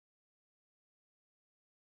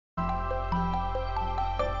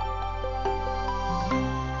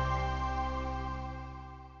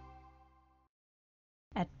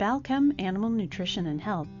At Balchem Animal Nutrition and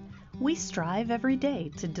Health, we strive every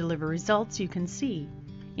day to deliver results you can see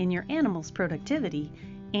in your animal's productivity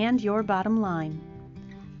and your bottom line.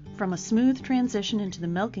 From a smooth transition into the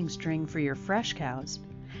milking string for your fresh cows,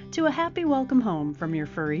 to a happy welcome home from your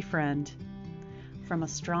furry friend. From a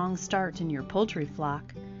strong start in your poultry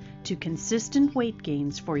flock, to consistent weight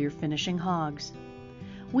gains for your finishing hogs.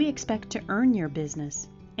 We expect to earn your business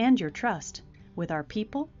and your trust with our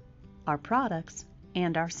people, our products,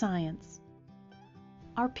 and our science.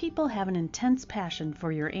 Our people have an intense passion for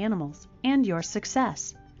your animals and your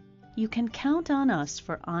success. You can count on us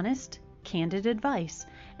for honest, candid advice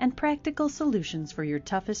and practical solutions for your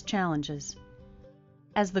toughest challenges.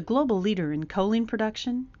 As the global leader in choline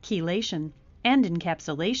production, chelation, and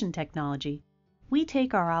encapsulation technology, we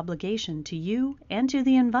take our obligation to you and to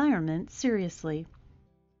the environment seriously.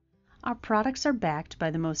 Our products are backed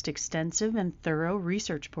by the most extensive and thorough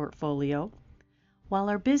research portfolio, while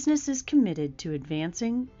our business is committed to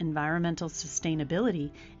advancing environmental sustainability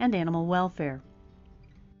and animal welfare.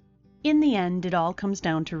 In the end, it all comes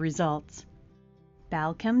down to results.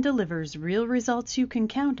 Balchem delivers real results you can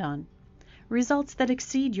count on, results that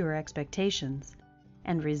exceed your expectations,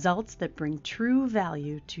 and results that bring true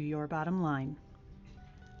value to your bottom line.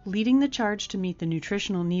 Leading the charge to meet the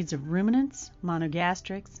nutritional needs of ruminants,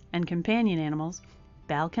 monogastrics, and companion animals,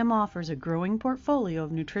 Balchem offers a growing portfolio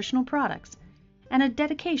of nutritional products and a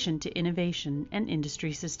dedication to innovation and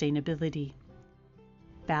industry sustainability.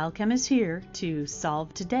 Balchem is here to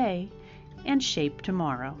solve today and shape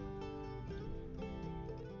tomorrow.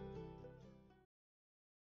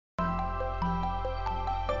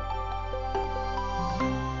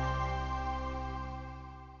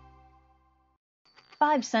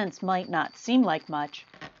 $0.05 might not seem like much,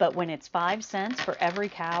 but when it's 5 cents for every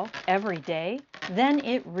cow every day, then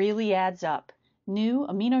it really adds up. New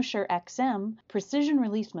AminoSure XM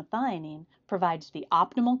precision-release methionine provides the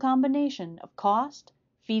optimal combination of cost,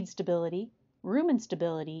 feed stability, rumen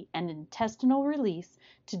stability, and intestinal release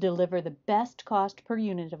to deliver the best cost per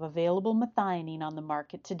unit of available methionine on the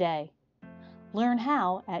market today. Learn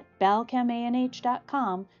how at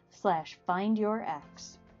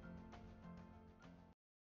balchemanh.com/findyourx.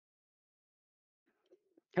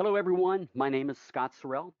 Hello everyone, my name is Scott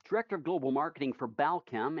Sorrell, Director of Global Marketing for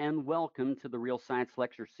Balchem, and welcome to the Real Science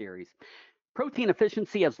Lecture Series. Protein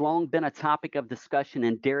efficiency has long been a topic of discussion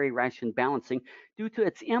in dairy ration balancing due to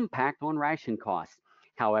its impact on ration costs.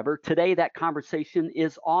 However, today that conversation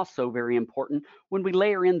is also very important when we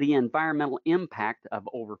layer in the environmental impact of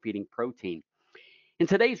overfeeding protein. In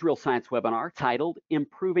today's Real Science webinar titled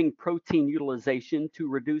Improving Protein Utilization to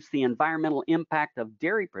Reduce the Environmental Impact of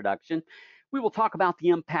Dairy Production, we will talk about the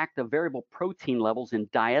impact of variable protein levels in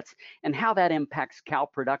diets and how that impacts cow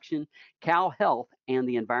production, cow health, and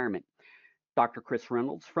the environment. Dr. Chris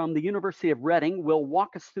Reynolds from the University of Reading will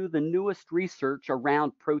walk us through the newest research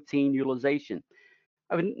around protein utilization.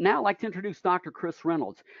 I would now like to introduce Dr. Chris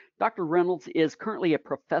Reynolds. Dr. Reynolds is currently a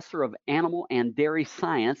professor of animal and dairy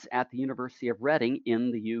science at the University of Reading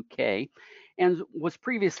in the UK and was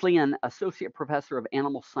previously an associate professor of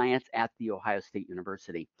animal science at the Ohio State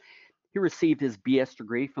University. He received his BS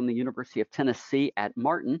degree from the University of Tennessee at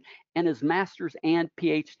Martin and his master's and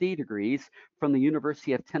PhD degrees from the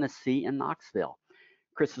University of Tennessee in Knoxville.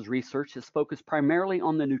 Chris's research is focused primarily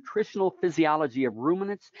on the nutritional physiology of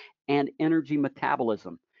ruminants and energy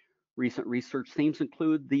metabolism. Recent research themes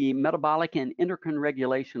include the metabolic and endocrine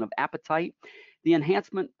regulation of appetite, the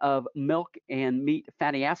enhancement of milk and meat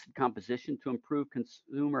fatty acid composition to improve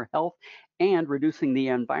consumer health, and reducing the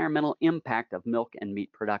environmental impact of milk and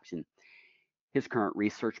meat production. His current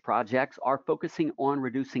research projects are focusing on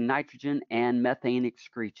reducing nitrogen and methane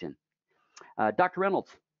excretion. Dr.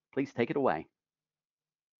 Reynolds, please take it away.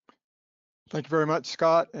 Thank you very much,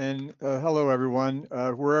 Scott, and hello, everyone.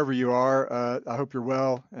 Wherever you are, I hope you're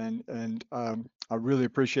well, and I really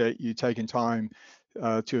appreciate you taking time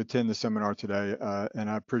to attend the seminar today, and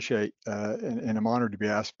I appreciate and I'm honored to be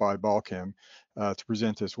asked by Balchem to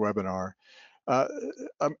present this webinar.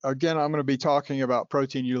 Again, I'm going to be talking about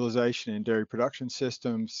protein utilization in dairy production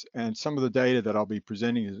systems, and some of the data that I'll be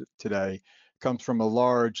presenting today comes from a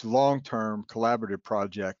large, long-term collaborative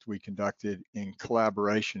project we conducted in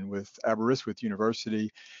collaboration with Aberystwyth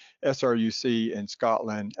University, SRUC in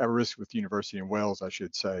Scotland, Aberystwyth University in Wales, I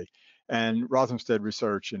should say, and Rothamsted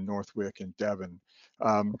Research in Northwick and Devon.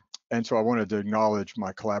 And so I wanted to acknowledge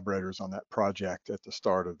my collaborators on that project at the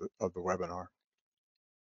start of the webinar.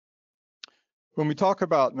 When we talk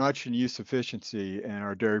about nitrogen use efficiency in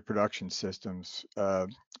our dairy production systems,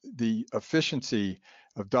 the efficiency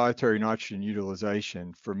of dietary nitrogen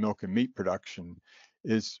utilization for milk and meat production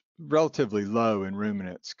is relatively low in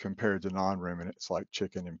ruminants compared to non-ruminants like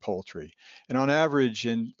chicken and poultry. And on average,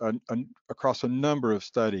 across a number of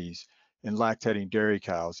studies in lactating dairy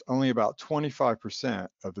cows, only about 25%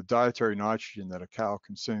 of the dietary nitrogen that a cow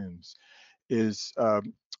consumes is uh,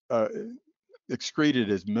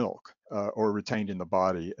 excreted as milk or retained in the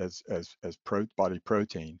body as body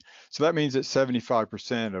protein. So that means that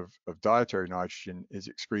 75% of dietary nitrogen is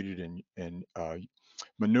excreted in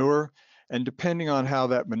manure. And depending on how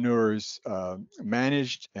that manure is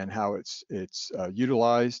managed and how it's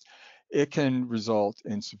utilized, it can result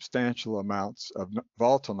in substantial amounts of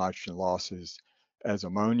volatile nitrogen losses as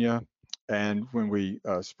ammonia. And when we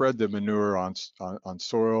spread the manure on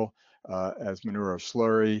soil as manure or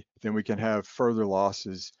slurry, then we can have further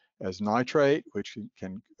losses as nitrate, which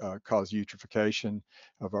can cause eutrophication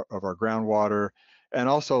of our groundwater, and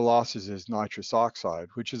also losses as nitrous oxide,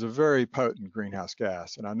 which is a very potent greenhouse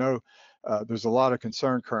gas. And I know there's a lot of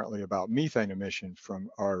concern currently about methane emission from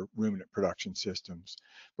our ruminant production systems,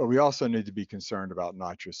 but we also need to be concerned about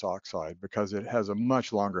nitrous oxide because it has a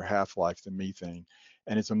much longer half-life than methane,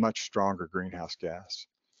 and it's a much stronger greenhouse gas.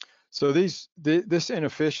 So this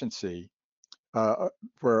inefficiency,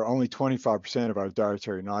 where only 25% of our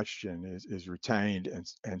dietary nitrogen is retained and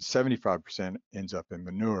 75% ends up in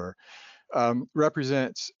manure,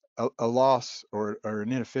 represents a loss or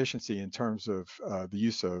an inefficiency in terms of the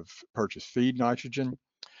use of purchased feed nitrogen.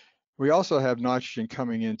 We also have nitrogen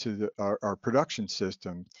coming into our production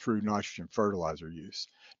system through nitrogen fertilizer use.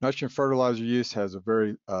 Nitrogen fertilizer use has a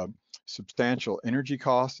very substantial energy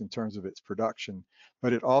cost in terms of its production,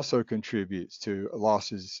 but it also contributes to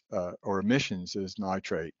losses or emissions as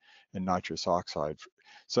nitrate and nitrous oxide.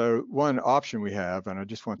 So one option we have, and I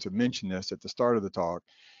just want to mention this at the start of the talk,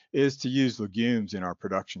 is to use legumes in our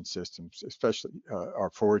production systems, especially our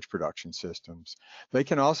forage production systems. They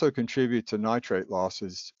can also contribute to nitrate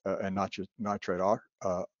losses and nitrous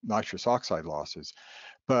oxide losses,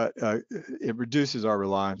 but it reduces our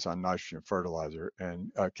reliance on nitrogen fertilizer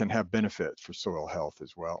and can have benefits for soil health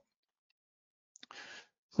as well.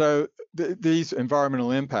 So these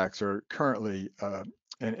environmental impacts are currently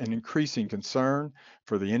an increasing concern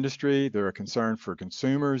for the industry. They're a concern for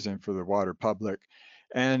consumers and for the wider public.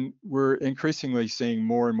 And we're increasingly seeing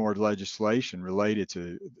more and more legislation related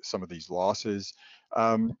to some of these losses.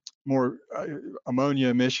 More ammonia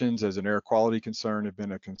emissions as an air quality concern have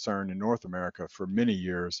been a concern in North America for many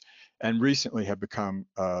years, and recently have become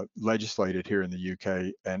legislated here in the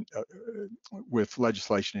UK, and with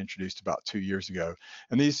legislation introduced about 2 years ago.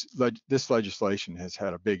 And this legislation has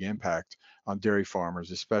had a big impact on dairy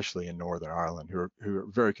farmers, especially in Northern Ireland, who are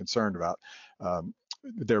very concerned about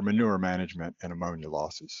their manure management and ammonia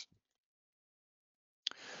losses.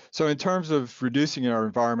 So in terms of reducing our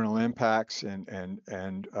environmental impacts and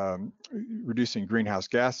reducing greenhouse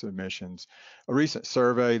gas emissions, a recent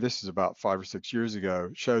survey, this is about 5 or 6 years ago,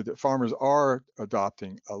 showed that farmers are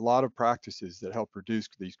adopting a lot of practices that help reduce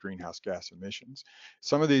these greenhouse gas emissions.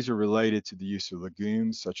 Some of these are related to the use of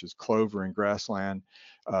legumes, such as clover and grassland,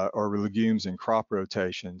 or legumes in crop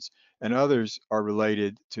rotations, and others are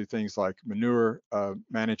related to things like manure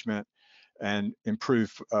management and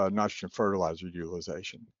improved nitrogen fertilizer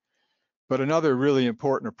utilization. But another really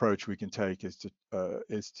important approach we can take is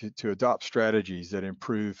to adopt strategies that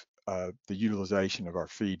improve the utilization of our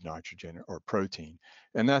feed nitrogen or protein.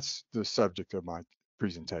 And that's the subject of my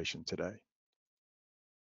presentation today.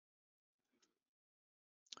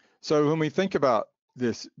 So when we think about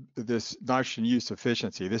this nitrogen use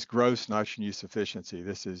efficiency, this gross nitrogen use efficiency,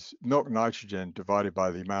 this is milk nitrogen divided by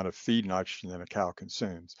the amount of feed nitrogen that a cow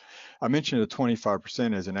consumes. I mentioned a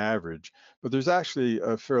 25% as an average, but there's actually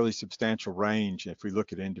a fairly substantial range if we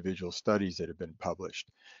look at individual studies that have been published.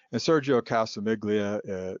 And Sergio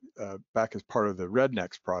Casamiglia, back as part of the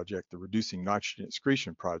Rednex project, the Reducing Nitrogen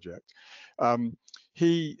Excretion project,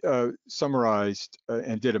 he summarized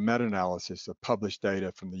and did a meta-analysis of published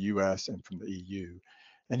data from the US and from the EU.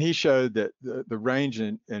 And he showed that the range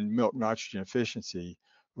in milk nitrogen efficiency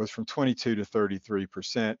was from 22 to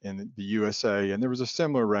 33% in the USA, and there was a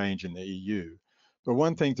similar range in the EU. But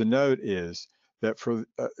one thing to note is that for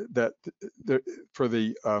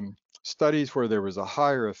the studies where there was a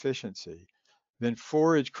higher efficiency, then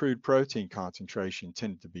forage crude protein concentration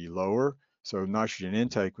tended to be lower, so nitrogen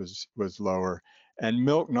intake was lower, and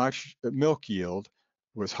milk yield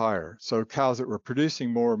was higher. So cows that were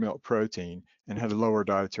producing more milk protein and had a lower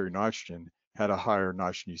dietary nitrogen had a higher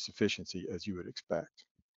nitrogen use efficiency, as you would expect.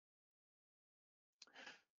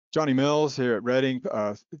 Johnny Mills here at Reading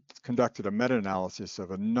conducted a meta-analysis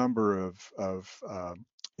of a number of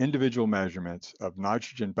individual measurements of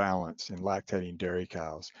nitrogen balance in lactating dairy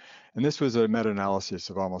cows. And this was a meta-analysis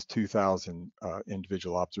of almost 2,000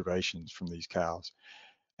 individual observations from these cows.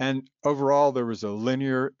 And overall, there was a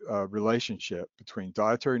linear relationship between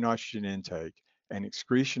dietary nitrogen intake and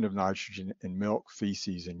excretion of nitrogen in milk,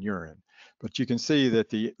 feces, and urine. But you can see that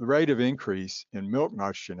the rate of increase in milk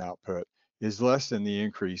nitrogen output is less than the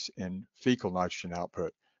increase in fecal nitrogen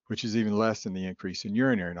output, which is even less than the increase in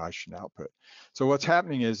urinary nitrogen output. So what's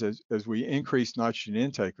happening is as we increase nitrogen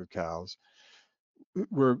intake of cows,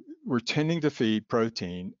 we're tending to feed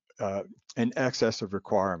protein in excess of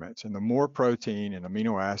requirements. And the more protein and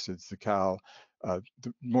amino acids the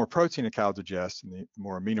more protein a cow digests and the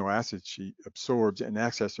more amino acids she absorbs in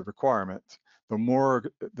excess of requirements, the more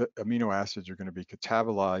the amino acids are going to be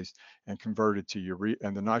catabolized and converted to urea,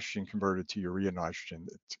 and the nitrogen converted to urea nitrogen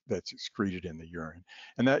that's excreted in the urine.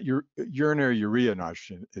 And that urinary urea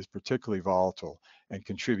nitrogen is particularly volatile and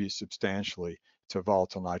contributes substantially to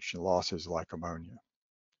volatile nitrogen losses like ammonia.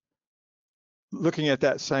 Looking at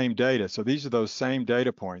that same data, so these are those same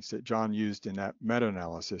data points that John used in that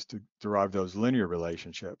meta-analysis to derive those linear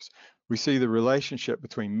relationships. We see the relationship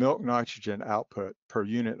between milk nitrogen output per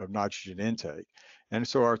unit of nitrogen intake. And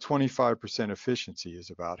so our 25% efficiency is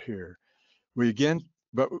about here.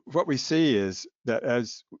 But what we see is that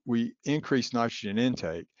as we increase nitrogen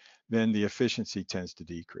intake, then the efficiency tends to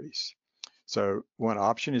decrease. So one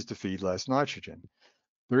option is to feed less nitrogen.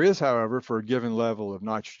 There is, however, for a given level of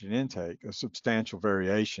nitrogen intake, a substantial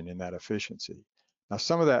variation in that efficiency. Now,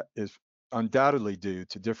 some of that is undoubtedly due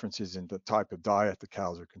to differences in the type of diet the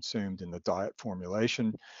cows are consumed in the diet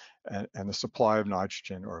formulation and the supply of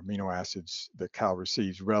nitrogen or amino acids the cow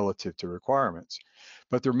receives relative to requirements.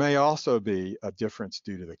 But there may also be a difference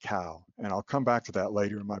due to the cow. And I'll come back to that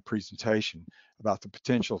later in my presentation about the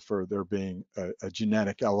potential for there being a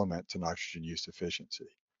genetic element to nitrogen use efficiency.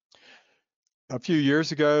 A few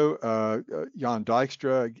years ago, Jan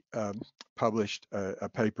Dijkstra published a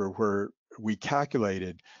paper where we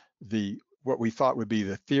calculated what we thought would be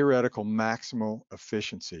the theoretical maximal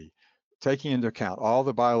efficiency, taking into account all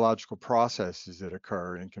the biological processes that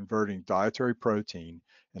occur in converting dietary protein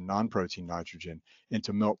and non-protein nitrogen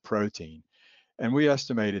into milk protein. And we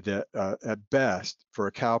estimated that at best, for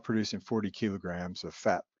a cow producing 40 kilograms of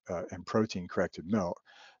fat and protein corrected milk,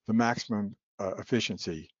 the maximum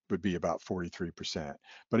efficiency would be about 43%.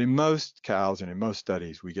 But in most cows and in most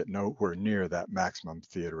studies, we get nowhere near that maximum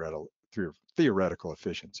theoretical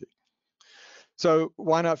efficiency. So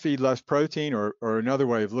why not feed less protein? Or another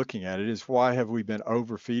way of looking at it is, why have we been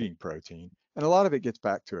overfeeding protein? And a lot of it gets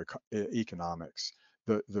back to economics,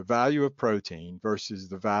 the value of protein versus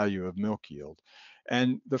the value of milk yield.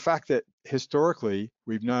 And the fact that historically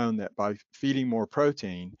we've known that by feeding more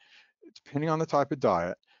protein, depending on the type of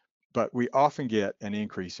diet, but we often get an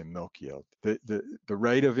increase in milk yield. The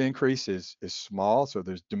rate of increase is small, so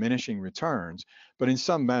there's diminishing returns, but in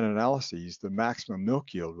some meta-analyses, the maximum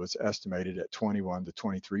milk yield was estimated at 21 to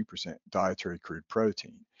 23% dietary crude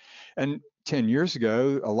protein. And 10 years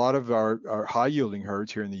ago, a lot of our high-yielding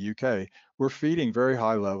herds here in the UK were feeding very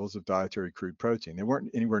high levels of dietary crude protein. They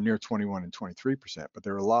weren't anywhere near 21 and 23%, but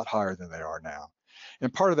they're a lot higher than they are now.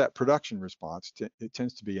 And part of that production response, it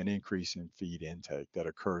tends to be an increase in feed intake that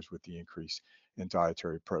occurs with the increase in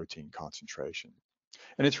dietary protein concentration.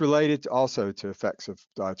 And it's related also to effects of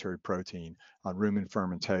dietary protein on rumen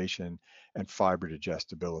fermentation and fiber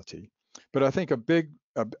digestibility. But I think a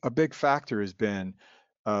big factor has been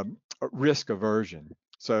risk aversion.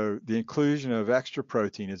 So the inclusion of extra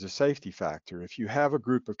protein is a safety factor. If you have a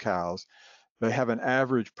group of cows, they have an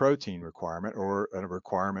average protein requirement or a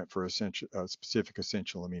requirement for specific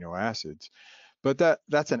essential amino acids. But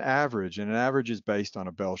that's an average, and an average is based on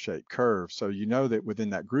a bell-shaped curve. So you know that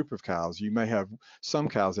within that group of cows, you may have some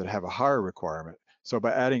cows that have a higher requirement. So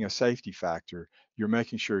by adding a safety factor, you're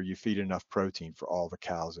making sure you feed enough protein for all the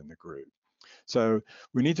cows in the group. So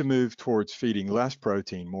we need to move towards feeding less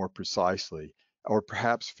protein more precisely, or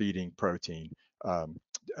perhaps feeding protein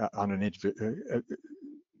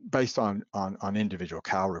based on individual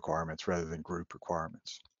cow requirements rather than group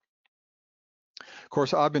requirements. Of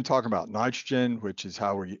course, I've been talking about nitrogen, which is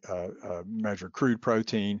how we measure crude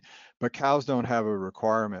protein, but cows don't have a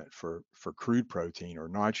requirement for crude protein or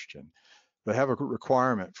nitrogen. They have a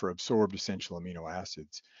requirement for absorbed essential amino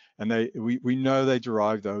acids. And we know they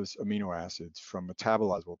derive those amino acids from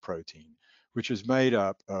metabolizable protein, which is made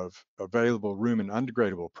up of available rumen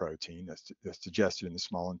undegradable protein that's digested in the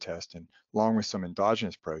small intestine, along with some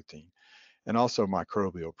endogenous protein, and also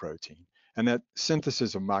microbial protein. And that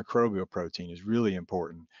synthesis of microbial protein is really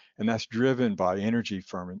important, and that's driven by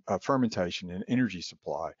fermentation and energy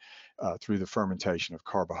supply through the fermentation of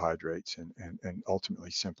carbohydrates and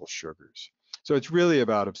ultimately simple sugars. So it's really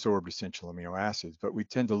about absorbed essential amino acids, but we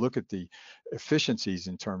tend to look at the efficiencies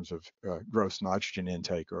in terms of gross nitrogen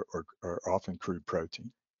intake or often crude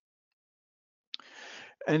protein.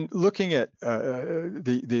 And looking at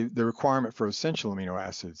the requirement for essential amino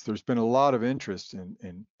acids, there's been a lot of interest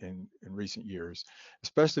in recent years,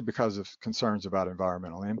 especially because of concerns about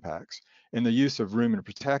environmental impacts, in the use of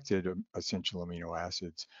rumen-protected essential amino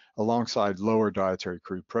acids alongside lower dietary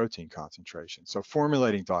crude protein concentration. So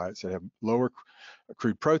formulating diets that have lower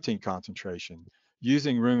crude protein concentration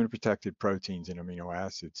using rumen-protected proteins and amino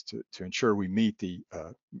acids to ensure we meet the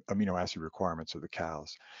amino acid requirements of the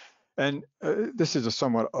cows. And this is a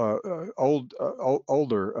somewhat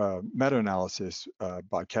older meta-analysis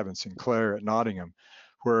by Kevin Sinclair at Nottingham,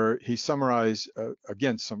 where he summarized,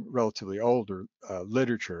 again, some relatively older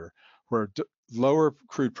literature where lower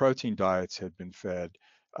crude protein diets had been fed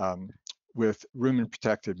with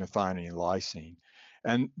rumen-protected methionine and lysine.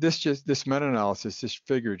 And this meta-analysis, this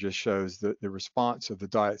figure just shows the response of the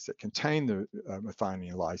diets that contain the methionine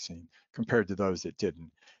and lysine compared to those that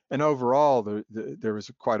didn't. And overall, there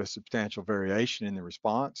was quite a substantial variation in the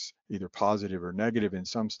response, either positive or negative in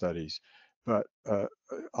some studies. But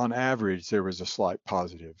on average, there was a slight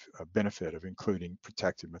positive benefit of including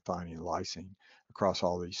protected methionine and lysine across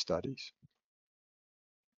all these studies.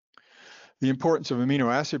 The importance of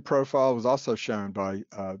amino acid profile was also shown by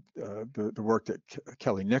the work that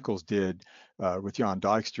Kelly Nichols did with Jan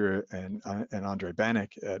Dijkstra and Andre Bannock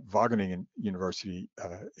at Wageningen University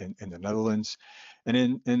in the Netherlands.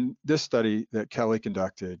 And in this study that Kelly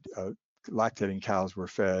conducted, lactating cows were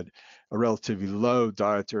fed a relatively low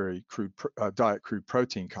diet crude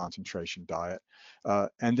protein concentration diet,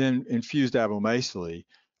 and then infused abomacely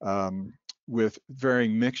with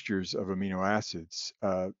varying mixtures of amino acids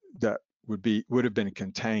that would have been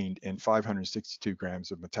contained in 562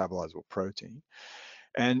 grams of metabolizable protein.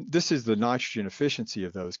 And this is the nitrogen efficiency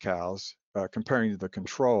of those cows comparing to the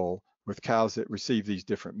control with cows that receive these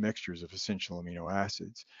different mixtures of essential amino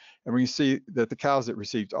acids. And we can see that the cows that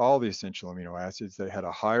received all the essential amino acids, they had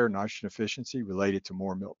a higher nitrogen efficiency related to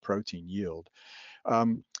more milk protein yield.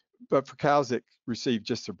 But for cows that received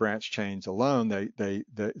just the branch chains alone, they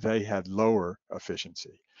had lower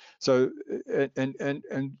efficiency. So,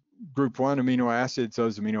 and group 1 amino acids,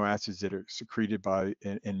 those amino acids that are secreted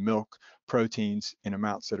in milk proteins in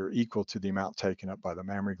amounts that are equal to the amount taken up by the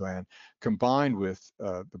mammary gland, combined with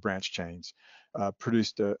the branch chains,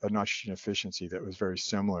 produced a nitrogen efficiency that was very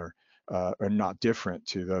similar or not different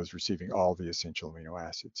to those receiving all the essential amino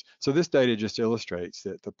acids. So this data just illustrates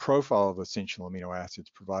that the profile of essential amino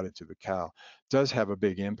acids provided to the cow does have a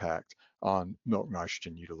big impact on milk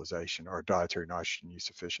nitrogen utilization or dietary nitrogen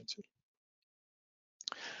use efficiency.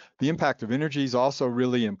 The impact of energy is also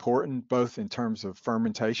really important, both in terms of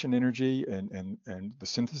fermentation energy and the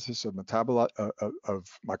synthesis of microbial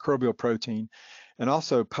protein, and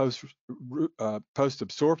also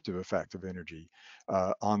post-absorptive effect of energy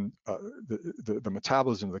on the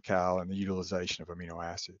metabolism of the cow and the utilization of amino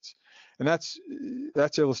acids. And that's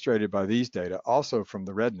illustrated by these data, also from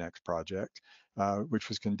the Rednecks project, which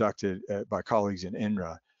was conducted by colleagues in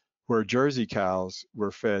INRA, where Jersey cows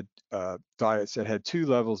were fed diets that had 2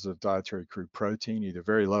 levels of dietary crude protein, either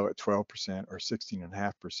very low at 12% or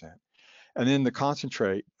 16.5%. And then the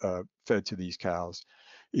concentrate fed to these cows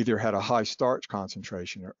either had a high starch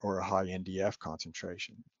concentration or a high NDF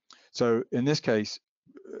concentration. So in this case,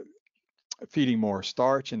 feeding more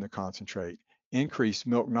starch in the concentrate increased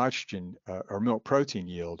milk nitrogen or milk protein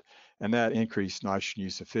yield, and that increased nitrogen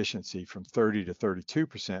use efficiency from 30 to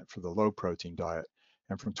 32% for the low protein diet,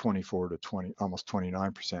 and from 24 to almost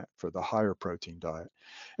 29% for the higher protein diet.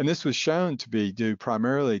 And this was shown to be due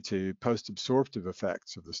primarily to post-absorptive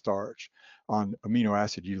effects of the starch on amino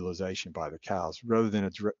acid utilization by the cows, rather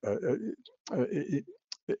than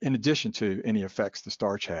in addition to any effects the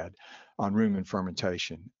starch had on rumen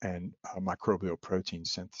fermentation and microbial protein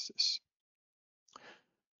synthesis.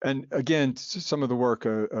 And again, some of the work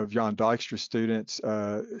of Jan Dijkstra's students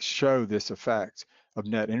show this effect of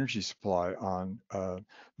net energy supply on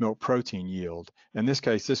milk protein yield. In this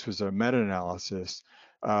case, this was a meta-analysis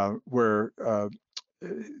where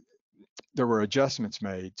there were adjustments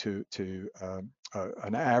made to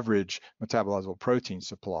an average metabolizable protein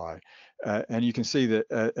supply. And you can see that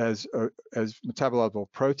as metabolizable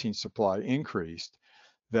protein supply increased,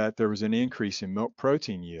 that there was an increase in milk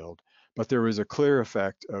protein yield, but there was a clear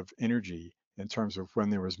effect of energy in terms of when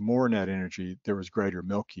there was more net energy, there was greater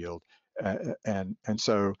milk yield And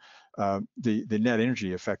so the net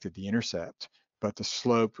energy affected the intercept, but the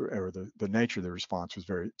slope or the nature of the response was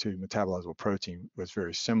to metabolizable protein was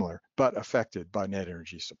very similar, but affected by net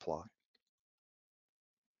energy supply.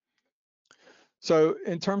 So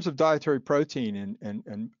in terms of dietary protein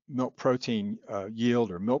and milk protein yield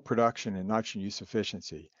or milk production and nitrogen use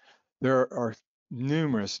efficiency, there are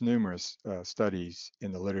numerous studies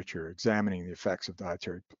in the literature examining the effects of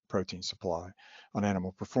dietary protein supply on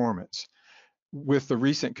animal performance. With the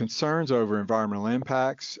recent concerns over environmental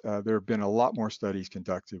impacts, there have been a lot more studies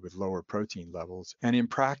conducted with lower protein levels, and in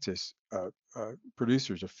practice,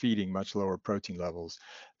 producers are feeding much lower protein levels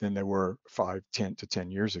than they were 10 to 10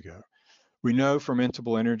 years ago. We know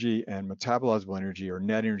fermentable energy and metabolizable energy or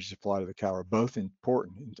net energy supply to the cow are both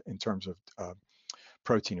important in terms of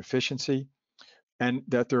protein efficiency, and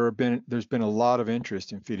that there's been a lot of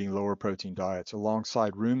interest in feeding lower protein diets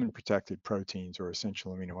alongside rumen protected proteins or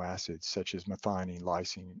essential amino acids such as methionine,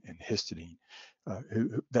 lysine, and histidine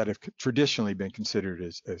that have traditionally been considered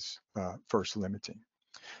as first limiting.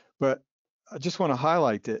 But I just want to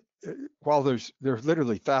highlight that while there's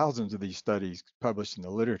literally thousands of these studies published in the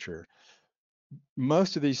literature,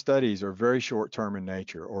 most of these studies are very short-term in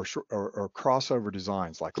nature or crossover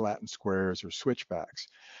designs like Latin squares or switchbacks.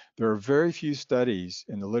 There are very few studies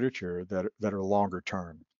in the literature that are longer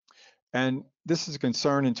term. And this is a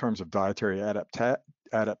concern in terms of dietary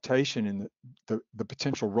adaptation and the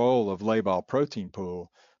potential role of labile protein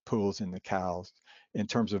pools in the cows in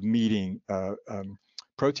terms of meeting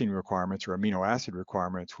protein requirements or amino acid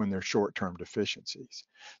requirements when they're short-term deficiencies.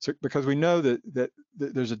 So because we know that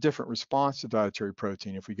there's a different response to dietary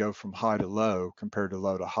protein if we go from high to low compared to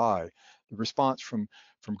low to high. The response from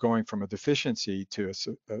going from a deficiency to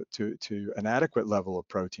an adequate level of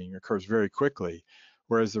protein occurs very quickly,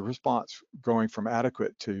 whereas the response going from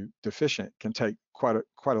adequate to deficient can take quite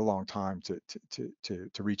a long time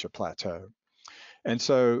to reach a plateau. And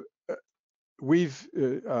so we've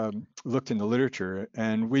looked in the literature,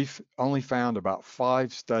 and we've only found about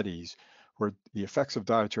 5 studies where the effects of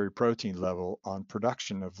dietary protein level on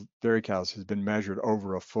production of dairy cows has been measured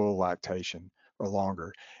over a full lactation or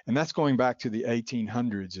longer. And that's going back to the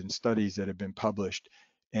 1800s in studies that have been published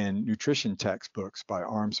in nutrition textbooks by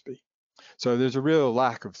Armsby. So there's a real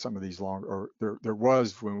lack of some of these there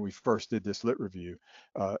was when we first did this lit review,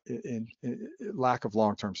 lack of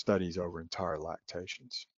long-term studies over entire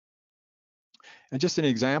lactations. And just an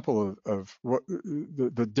example of what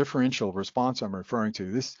the differential response I'm referring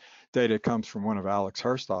to, this data comes from one of Alex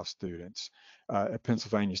Herstoff's students at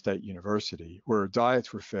Pennsylvania State University, where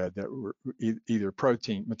diets were fed that were either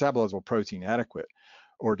metabolizable protein adequate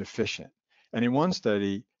or deficient. And in one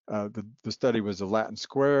study, the study was a Latin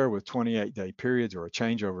square with 28-day periods or a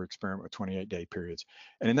changeover experiment with 28-day periods.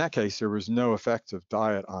 And in that case, there was no effective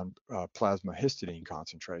diet on plasma histidine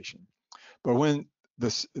concentration. But when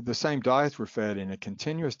the same diets were fed in a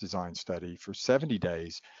continuous design study for 70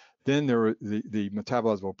 days, then the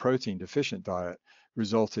metabolizable protein deficient diet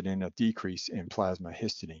resulted in a decrease in plasma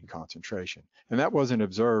histidine concentration. And that wasn't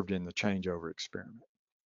observed in the changeover experiment.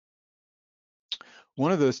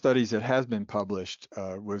 One of the studies that has been published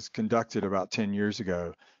was conducted about 10 years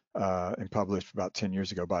ago and published about 10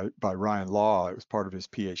 years ago by Ryan Law. It was part of his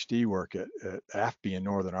PhD work at AFBI in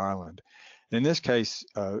Northern Ireland. In this case,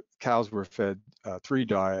 cows were fed 3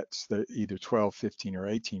 diets, either 12, 15, or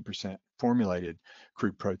 18% formulated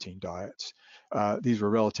crude protein diets. These were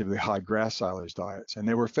relatively high grass silage diets, and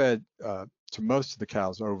they were fed to most of the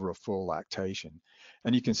cows over a full lactation.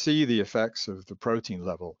 And you can see the effects of the protein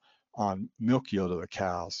level on milk yield of the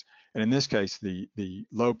cows. And in this case, the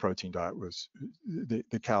low protein diet was,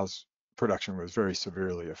 the cows' production was very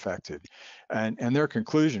severely affected. And their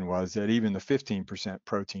conclusion was that even the 15%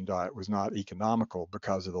 protein diet was not economical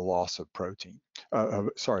because of the loss of protein,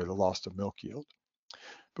 the loss of milk yield.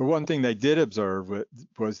 But one thing they did observe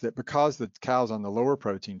was that because the cows on the lower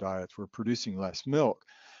protein diets were producing less milk,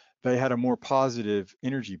 they had a more positive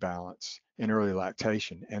energy balance in early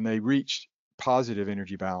lactation, and they reached positive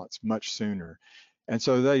energy balance much sooner. And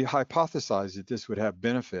so they hypothesized that this would have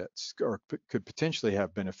benefits, or could potentially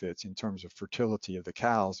have benefits in terms of fertility of the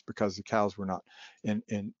cows, because the cows were not in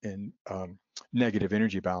negative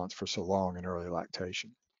energy balance for so long in early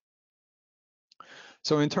lactation.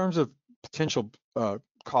 So in terms of potential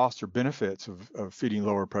costs or benefits of feeding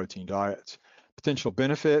lower protein diets, potential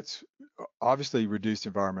benefits, obviously reduced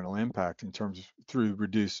environmental impact in terms of through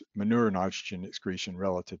reduced manure nitrogen excretion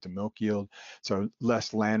relative to milk yield. So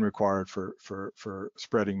less land required for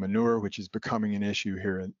spreading manure, which is becoming an issue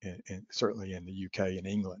here certainly in the UK and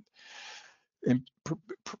England. And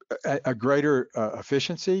a greater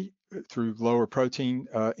efficiency through lower protein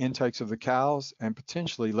intakes of the cows, and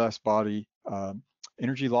potentially less body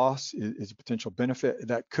energy loss is a potential benefit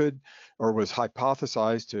that could, or was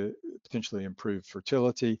hypothesized to potentially improve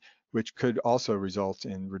fertility, which could also result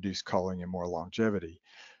in reduced culling and more longevity.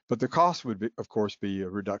 But the cost would, be, of course, be a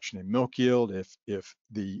reduction in milk yield if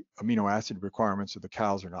the amino acid requirements of the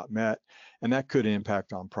cows are not met, and that could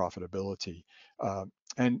impact on profitability.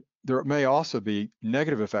 And there may also be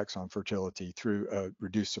negative effects on fertility through a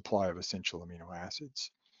reduced supply of essential amino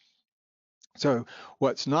acids. So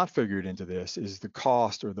what's not figured into this is the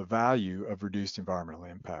cost or the value of reduced environmental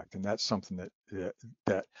impact, and that's something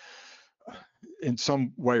that in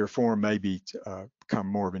some way or form may become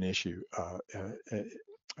more of an issue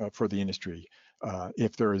for the industry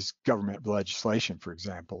if there is government legislation, for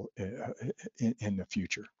example, in the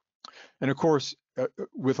future. And of course,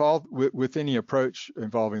 with any approach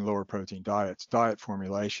involving lower protein diets, diet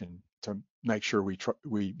formulation to make sure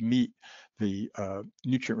we meet the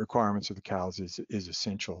nutrient requirements of the cows is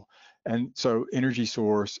essential. And so energy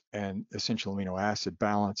source and essential amino acid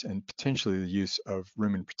balance and potentially the use of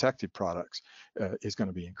rumen protected products is going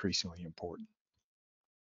to be increasingly important.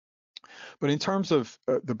 But in terms of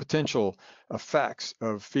the potential effects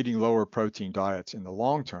of feeding lower protein diets in the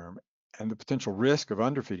long term and the potential risk of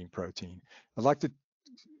underfeeding protein, I'd like to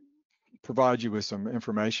provide you with some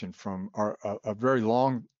information from a very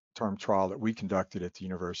long-term trial that we conducted at the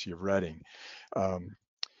University of Reading.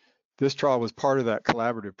 This trial was part of that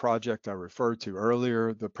collaborative project I referred to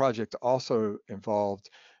earlier. The project also involved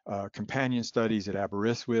companion studies at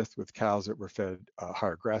Aberystwyth with cows that were fed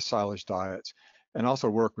higher grass silage diets, and also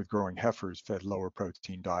work with growing heifers fed lower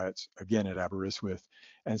protein diets, again at Aberystwyth,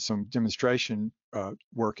 and some demonstration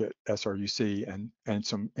work at SRUC and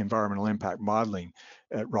some environmental impact modeling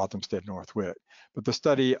at Rothamsted Northwit. But the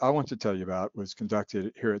study I want to tell you about was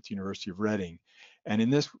conducted here at the University of Reading. And in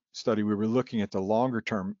this study, we were looking at the longer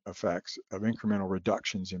term effects of incremental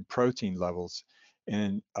reductions in protein levels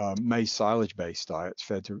in maize silage-based diets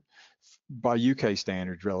fed to, by UK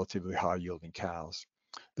standards, relatively high yielding cows.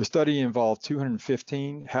 The study involved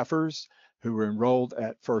 215 heifers who were enrolled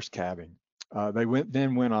at first calving. They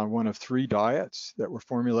then went on one of 3 diets that were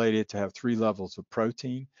formulated to have 3 levels of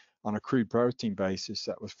protein on a crude protein basis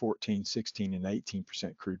that was 14, 16, and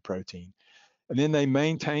 18% crude protein. And then they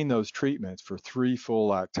maintained those treatments for 3 full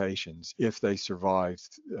lactations if they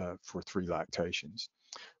survived for 3 lactations.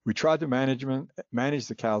 We tried to manage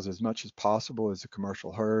the cows as much as possible as a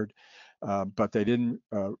commercial herd, but they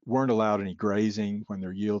weren't allowed any grazing when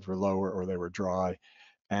their yields were lower or they were dry.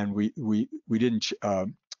 And we didn't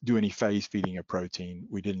do any phase feeding of protein.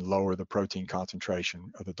 We didn't lower the protein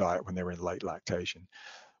concentration of the diet when they were in late lactation.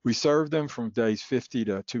 We served them from days 50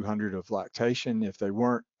 to 200 of lactation. If they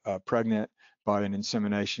weren't pregnant by an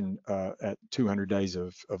insemination at 200 days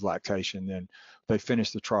of lactation, then they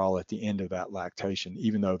finished the trial at the end of that lactation,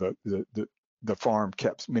 even though the farm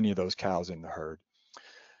kept many of those cows in the herd.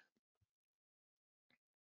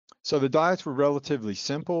 So the diets were relatively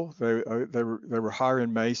simple. They were higher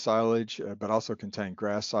in maize silage, but also contained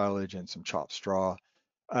grass silage and some chopped straw.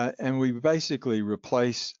 And we basically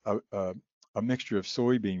replaced a mixture of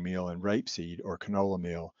soybean meal and rapeseed or canola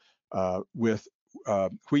meal with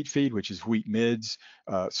wheat feed, which is wheat midds,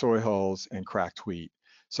 soy hulls, and cracked wheat.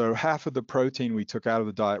 So half of the protein we took out of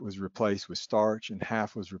the diet was replaced with starch and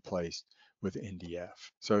half was replaced with NDF.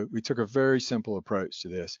 So we took a very simple approach to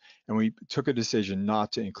this, and we took a decision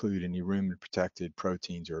not to include any rumen protected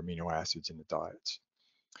proteins or amino acids in the diets.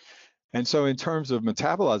 And so in terms of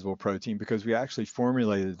metabolizable protein, because we actually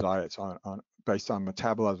formulated the diets based on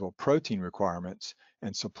metabolizable protein requirements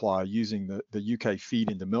and supply using the UK feed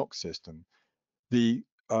into milk system, the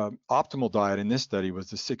optimal diet in this study was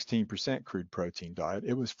the 16% crude protein diet.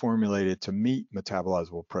 It was formulated to meet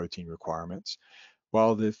metabolizable protein requirements,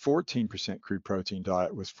 while the 14% crude protein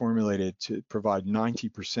diet was formulated to provide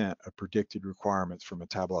 90% of predicted requirements for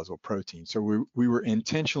metabolizable protein. So we were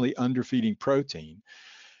intentionally underfeeding protein.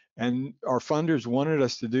 And our funders wanted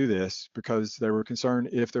us to do this because they were concerned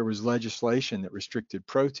if there was legislation that restricted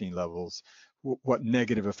protein levels, what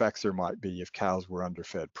negative effects there might be if cows were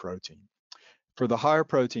underfed protein. For the higher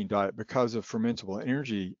protein diet, because of fermentable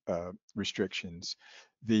energy restrictions,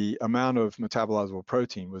 the amount of metabolizable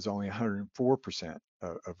protein was only 104%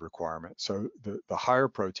 of requirement. So the higher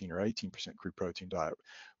protein or 18% crude protein diet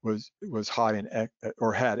was high in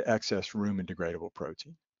or had excess rumen degradable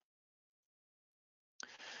protein.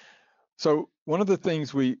 So one of the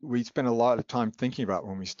things we spent a lot of time thinking about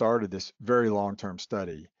when we started this very long-term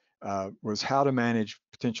study was how to manage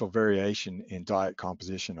potential variation in diet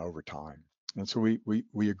composition over time. And so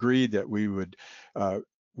we agreed that we would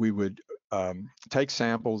take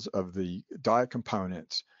samples of the diet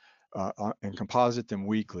components and composite them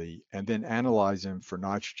weekly, and then analyze them for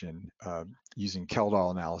nitrogen using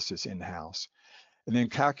Keldol analysis in-house, and then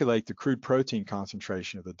calculate the crude protein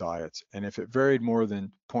concentration of the diets. And if it varied more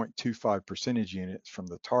than 0.25 percentage units from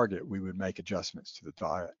the target, we would make adjustments to the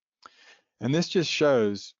diet. And this just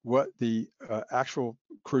shows what the actual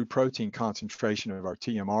crude protein concentration of our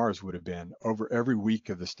TMRs would have been over every week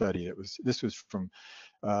of the study. This was from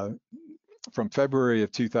February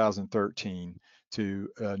of 2013 to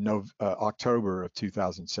October of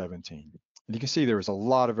 2017. And you can see there was a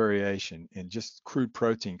lot of variation in just crude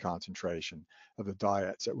protein concentration of the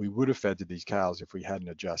diets that we would have fed to these cows if we hadn't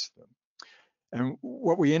adjusted them. And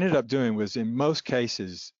what we ended up doing was, in most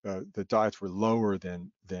cases, the diets were lower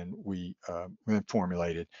than we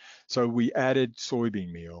formulated. So we added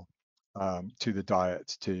soybean meal to the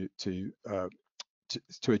diets to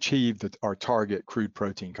achieve our target crude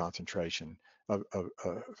protein concentration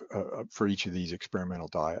for each of these experimental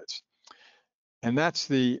diets. And that's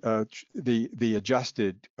the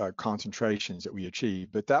adjusted concentrations that we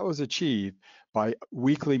achieved. But that was achieved by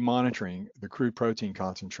weekly monitoring the crude protein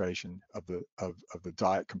concentration of the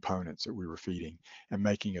diet components that we were feeding and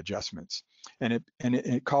making adjustments. And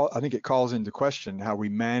I think it calls into question how we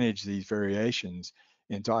manage these variations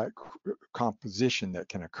in diet composition that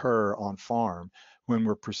can occur on farm when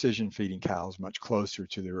we're precision feeding cows much closer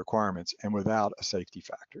to the requirements and without a safety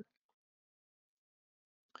factor.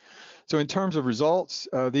 So in terms of results,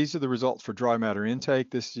 these are the results for dry matter intake.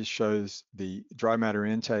 This just shows the dry matter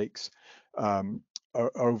intakes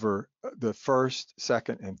over the first,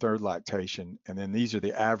 second, and third lactation. And then these are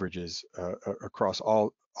the averages across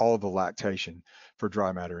all of the lactation for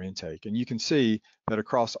dry matter intake. And you can see that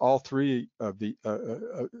across all three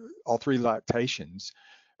lactations,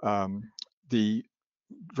 the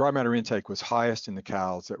dry matter intake was highest in the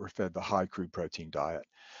cows that were fed the high crude protein diet.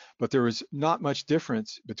 But there was not much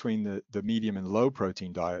difference between the medium and low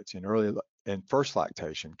protein diets in early and first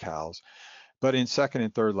lactation cows. But in second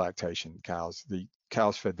and third lactation cows, the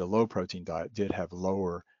cows fed the low protein diet did have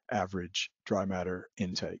lower average dry matter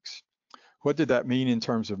intakes. What did that mean in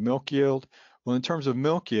terms of milk yield? Well, in terms of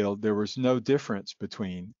milk yield, there was no difference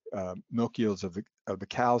between milk yields of the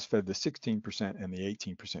cows fed the 16% and the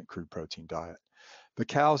 18% crude protein diet. The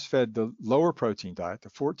cows fed the lower protein diet, the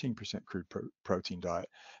 14% crude protein diet.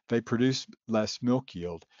 They produced less milk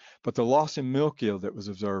yield, but the loss in milk yield that was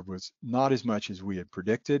observed was not as much as we had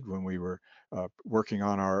predicted when we were working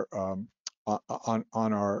on our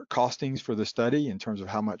costings for the study in terms of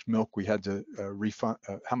how much milk we had to refund,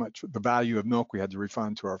 how much the value of milk we had to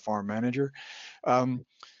refund to our farm manager,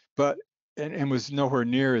 but was nowhere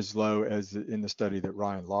near as low as in the study that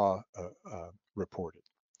Ryan Law reported.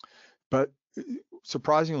 But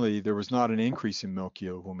surprisingly, there was not an increase in milk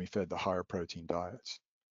yield when we fed the higher protein diets.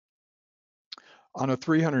 On a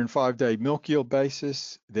 305-day milk yield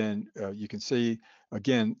basis, then you can see,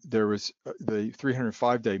 again, there was the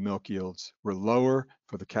 305-day milk yields were lower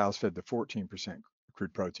for the cows fed the 14%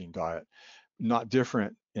 crude protein diet, not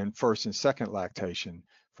different in first and second lactation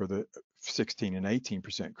for the 16 and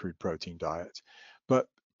 18% crude protein diets. But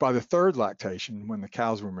by the third lactation, when the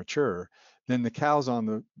cows were mature, then the cows on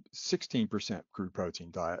the 16% crude protein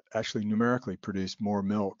diet actually numerically produced more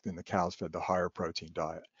milk than the cows fed the higher protein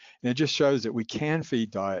diet. And it just shows that we can feed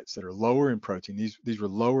diets that are lower in protein. These were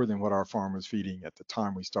lower than what our farm was feeding at the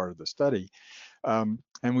time we started the study. And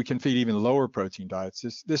we can feed even lower protein diets.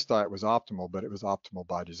 This diet was optimal, but it was optimal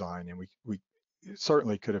by design. And we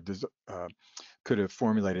certainly could have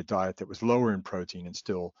formulated a diet that was lower in protein and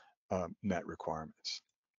still met requirements.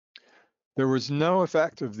 There was no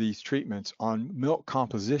effect of these treatments on milk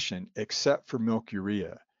composition except for milk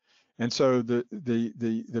urea. And so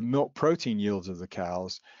the milk protein yields of the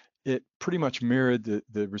cows, it pretty much mirrored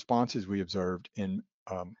the responses we observed in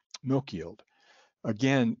milk yield.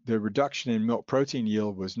 Again, the reduction in milk protein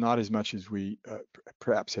yield was not as much as we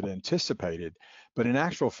perhaps had anticipated, but in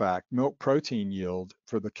actual fact, milk protein yield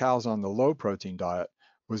for the cows on the low protein diet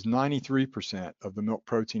was 93% of the milk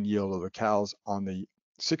protein yield of the cows on the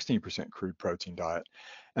 16% crude protein diet.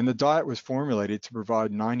 And the diet was formulated to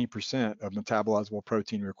provide 90% of metabolizable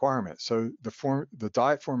protein requirements. So the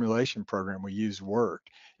diet formulation program we used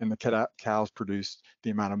worked, and the cows produced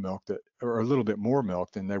the amount of milk or a little bit more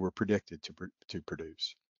milk than they were predicted to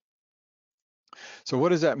produce. So what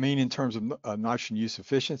does that mean in terms of nitrogen use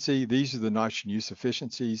efficiency? These are the nitrogen use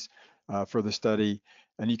efficiencies for the study.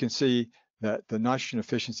 And you can see that the nitrogen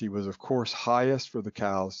efficiency was, of course, highest for the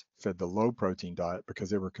cows fed the low protein diet because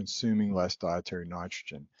they were consuming less dietary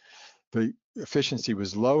nitrogen. The efficiency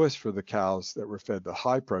was lowest for the cows that were fed the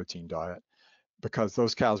high protein diet because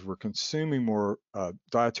those cows were consuming more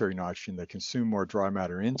dietary nitrogen, they consumed more dry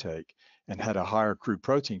matter intake and had a higher crude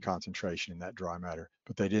protein concentration in that dry matter,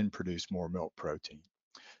 but they didn't produce more milk protein.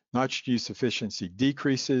 Nitrogen use efficiency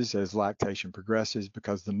decreases as lactation progresses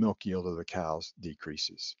because the milk yield of the cows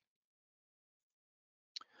decreases.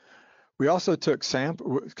 We also took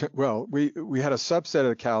we had a subset of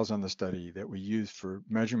the cows on the study that we used for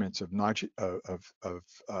measurements of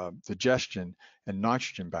digestion and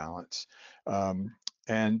nitrogen balance.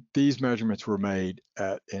 And these measurements were made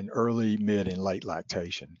in early, mid, and late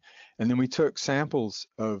lactation. And then we took samples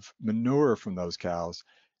of manure from those cows,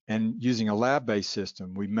 and using a lab-based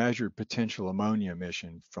system, we measured potential ammonia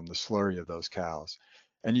emission from the slurry of those cows.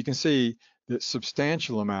 And you can see that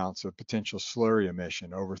substantial amounts of potential slurry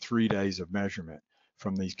emission over 3 days of measurement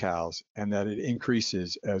from these cows, and that it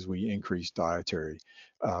increases as we increase dietary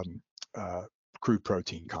crude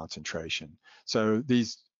protein concentration. So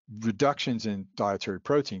these reductions in dietary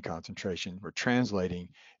protein concentration were translating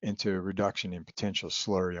into a reduction in potential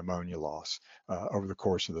slurry ammonia loss over the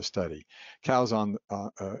course of the study. Cows in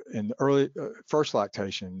the early first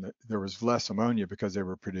lactation, there was less ammonia because they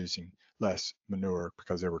were producing less manure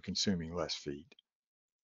because they were consuming less feed.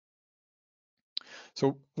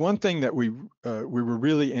 So one thing that we were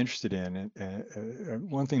really interested in,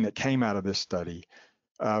 and one thing that came out of this study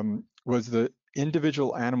was the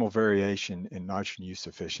individual animal variation in nitrogen use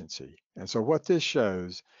efficiency. And so what this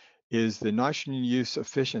shows is the nitrogen use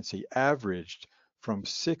efficiency averaged from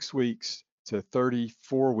 6 weeks to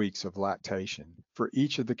 34 weeks of lactation for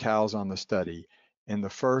each of the cows on the study in the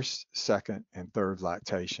first, second, and third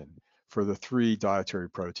lactation for the 3 dietary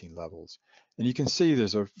protein levels. And you can see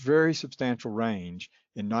there's a very substantial range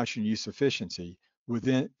in nitrogen use efficiency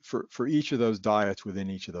for each of those diets within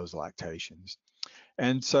each of those lactations.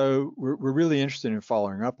 And so we're really interested in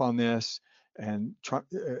following up on this and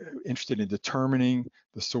interested in determining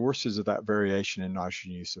the sources of that variation in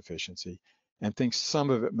nitrogen use efficiency, and think some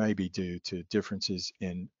of it may be due to differences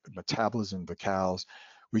in metabolism of the cows.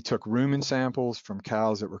 We took rumen samples from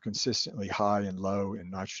cows that were consistently high and low in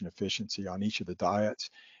nitrogen efficiency on each of the diets,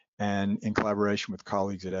 and in collaboration with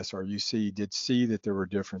colleagues at SRUC, did see that there were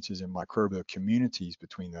differences in microbial communities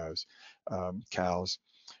between those cows.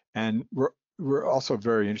 And we're also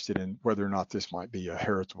very interested in whether or not this might be a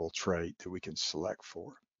heritable trait that we can select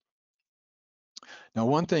for. Now,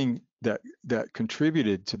 one thing that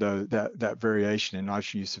contributed to that variation in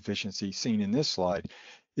nitrogen use efficiency seen in this slide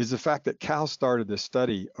is the fact that cows started this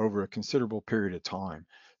study over a considerable period of time.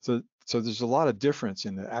 So there's a lot of difference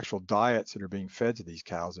in the actual diets that are being fed to these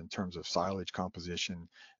cows in terms of silage composition,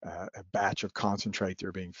 a batch of concentrate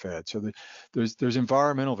they're being fed. So there's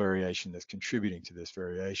environmental variation that's contributing to this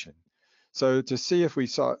variation. So to see if we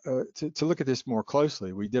saw, to look at this more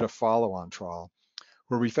closely, we did a follow-on trial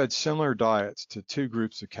where we fed similar diets to 2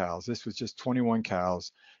 groups of cows. This was just 21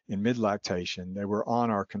 cows in mid-lactation. They were on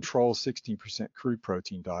our control 16% crude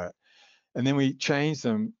protein diet. And then we changed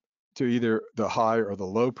them to either the high or the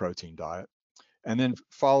low protein diet, and then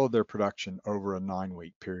followed their production over a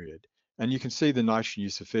 9-week period. And you can see the nitrogen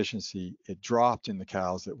use efficiency, it dropped in the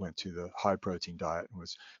cows that went to the high protein diet and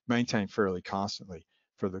was maintained fairly constantly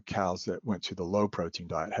for the cows that went to the low protein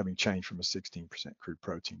diet, having changed from a 16% crude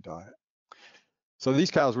protein diet. So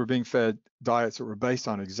these cows were being fed diets that were based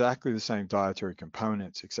on exactly the same dietary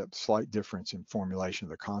components, except slight difference in formulation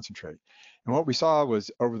of the concentrate. And what we saw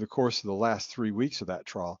was over the course of the last 3 weeks of that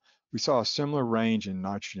trial, we saw a similar range in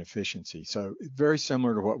nitrogen efficiency. So very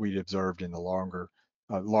similar to what we'd observed in the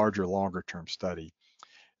larger, longer term study.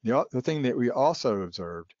 The thing that we also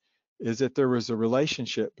observed is that there was a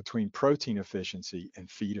relationship between protein efficiency and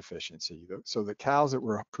feed efficiency. So the cows that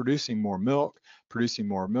were producing more milk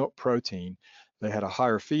protein, they had a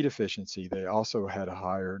higher feed efficiency. They also had a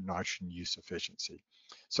higher nitrogen use efficiency.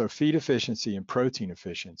 So feed efficiency and protein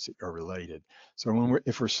efficiency are related. So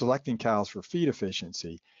if we're selecting cows for feed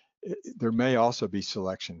efficiency, there may also be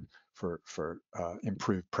selection for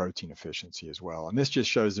improved protein efficiency as well. And this just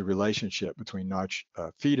shows the relationship between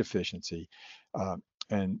feed efficiency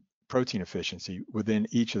and protein efficiency within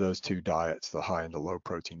each of those 2 diets, the high and the low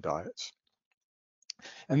protein diets.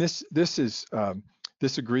 And this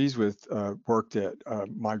agrees with work that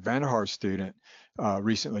Mike Vanderhaar's student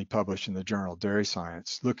recently published in the journal Dairy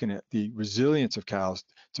Science, looking at the resilience of cows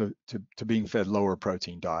to being fed lower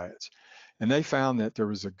protein diets. And they found that there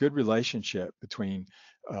was a good relationship between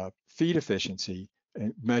feed efficiency,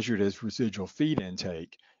 measured as residual feed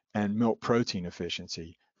intake, and milk protein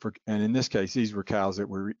efficiency. And in this case, these were cows that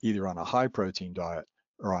were either on a high protein diet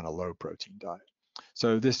or on a low protein diet.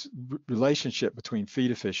 So this relationship between feed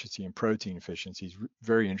efficiency and protein efficiency is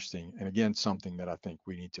very interesting, and again, something that I think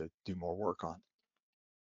we need to do more work on.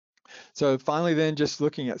 So finally, then, just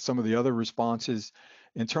looking at some of the other responses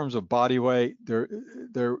in terms of body weight, there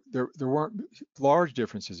weren't large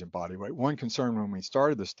differences in body weight. One concern when we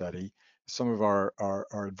started the study, some of our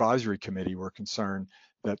advisory committee were concerned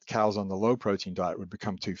that cows on the low protein diet would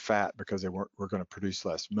become too fat because they were going to produce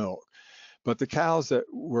less milk. But the cows that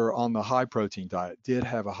were on the high protein diet did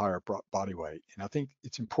have a higher body weight. And I think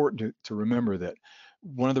it's important to remember that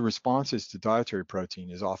one of the responses to dietary protein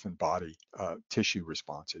is often body tissue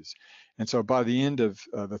responses. And so by the end of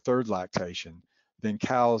the third lactation, then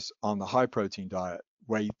cows on the high protein diet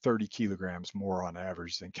weigh 30 kilograms more on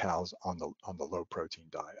average than cows on the low protein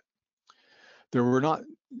diet. There were not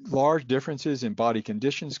large differences in body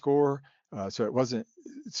condition score, so it wasn't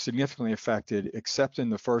significantly affected except in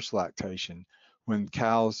the first lactation when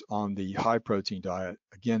cows on the high protein diet,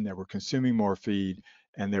 again, they were consuming more feed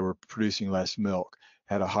and they were producing less milk,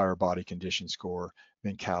 had a higher body condition score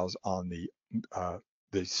than cows on the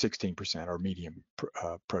 16% or medium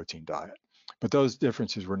protein diet. But those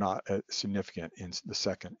differences were not significant in the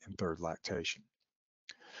second and third lactation.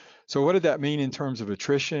 So what did that mean in terms of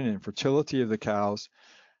attrition and fertility of the cows?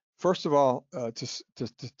 First of all,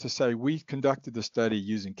 to say we conducted the study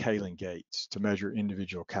using Kaelin gates to measure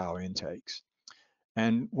individual cow intakes.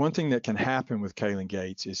 And one thing that can happen with Kaelin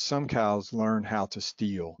gates is some cows learn how to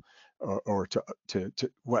steal or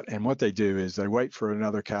what they do is they wait for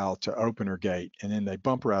another cow to open her gate and then they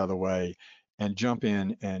bump her out of the way and jump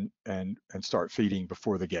in and start feeding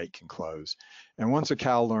before the gate can close. And once a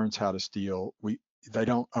cow learns how to steal, they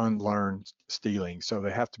don't unlearn stealing, so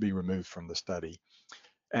they have to be removed from the study.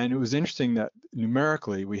 And it was interesting that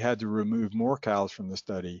numerically we had to remove more cows from the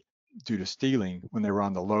study due to stealing when they were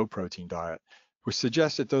on the low protein diet, which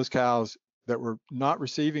suggests that those cows that were not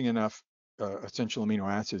receiving enough essential amino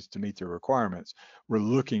acids to meet their requirements were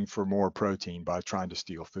looking for more protein by trying to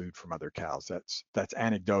steal food from other cows. That's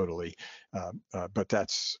anecdotally, but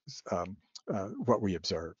that's what we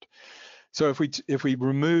observed. So if we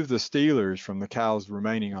remove the stealers from the cows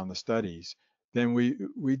remaining on the studies, then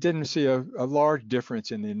we didn't see a large difference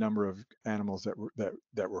in the number of animals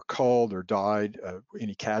that were culled or died,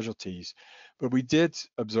 any casualties, but we did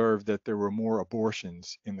observe that there were more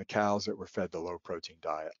abortions in the cows that were fed the low protein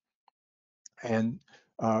diet. And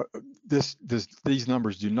these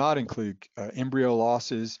numbers do not include embryo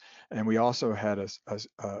losses, and we also had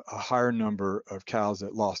a higher number of cows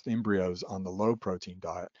that lost embryos on the low protein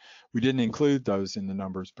diet. We didn't include those in the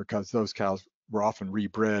numbers because those cows were often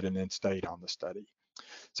rebred and then stayed on the study.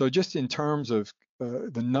 So just in terms of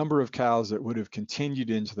the number of cows that would have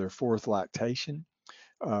continued into their fourth lactation,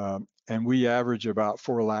 and we average about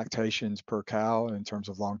 4 lactations per cow in terms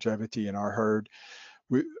of longevity in our herd,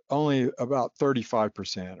 only about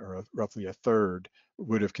 35%, or roughly a third,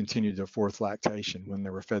 would have continued their fourth lactation when they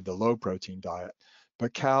were fed the low protein diet.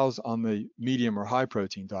 But cows on the medium or high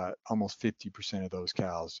protein diet, almost 50% of those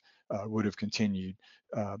cows would have continued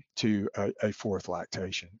to a fourth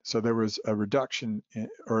lactation. So there was a reduction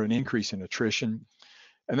or an increase in attrition,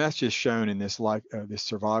 and that's just shown in this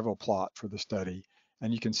survival plot for the study.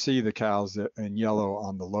 And you can see the cows in yellow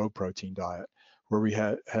on the low protein diet, where we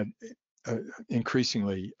had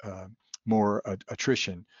increasingly more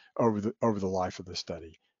attrition over the life of the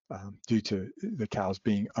study due to the cows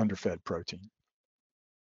being underfed protein.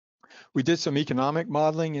 We did some economic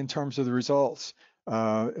modeling in terms of the results.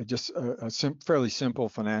 Just a fairly simple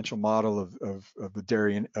financial model of a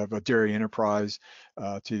dairy enterprise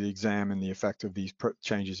to examine the effect of these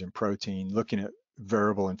changes in protein, looking at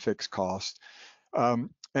variable and fixed costs.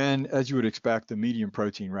 And as you would expect, the medium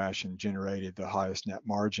protein ration generated the highest net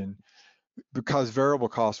margin because variable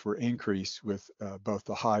costs were increased with both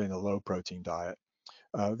the high and the low protein diet.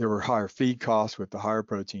 There were higher feed costs with the higher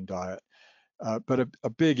protein diet, but a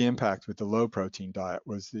big impact with the low protein diet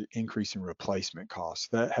was the increase in replacement costs.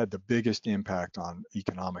 That had the biggest impact on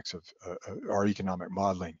economics of our economic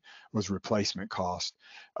modeling was replacement cost.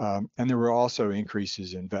 And there were also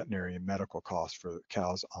increases in veterinary and medical costs for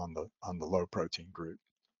cows on the low protein group.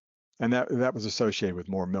 And that was associated with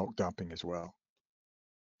more milk dumping as well.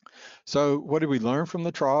 So what did we learn from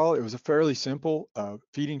the trial? It was a fairly simple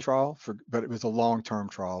feeding trial, but it was a long-term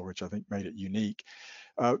trial, which I think made it unique.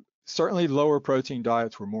 Certainly lower protein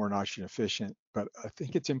diets were more nitrogen efficient, but I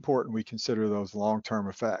think it's important we consider those long-term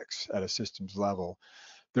effects at a systems level.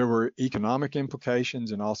 There were economic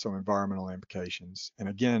implications and also environmental implications. And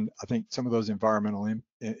again, I think some of those environmental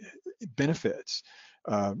benefits,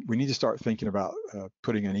 we need to start thinking about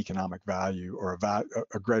putting an economic value or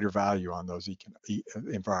a greater value on those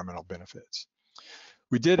environmental benefits.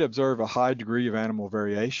 We did observe a high degree of animal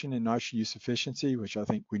variation in nitrogen use efficiency, which I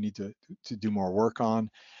think we need to do more work on.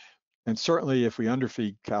 And certainly if we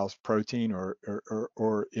underfeed cows protein or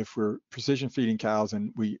if we're precision feeding cows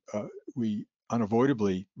and we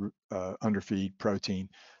unavoidably underfeed protein,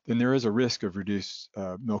 then there is a risk of reduced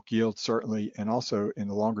milk yield, certainly, and also in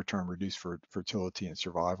the longer term, reduced fertility and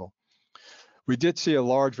survival. We did see a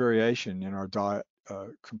large variation in our diet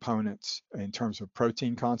components in terms of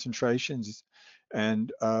protein concentrations.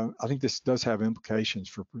 And I think this does have implications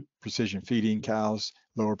for precision feeding cows,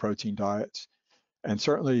 lower protein diets. And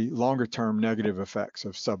certainly longer term negative effects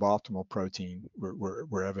of suboptimal protein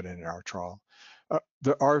were evident in our trial.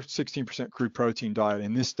 Our 16% crude protein diet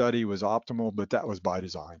in this study was optimal, but that was by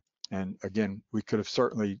design. And again, we could have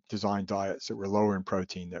certainly designed diets that were lower in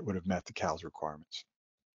protein that would have met the cow's requirements.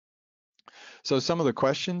 So some of the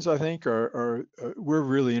questions I think are we're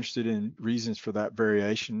really interested in reasons for that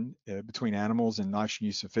variation between animals and nitrogen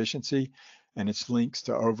use efficiency and its links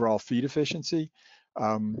to overall feed efficiency.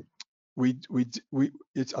 I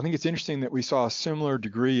think it's interesting that we saw a similar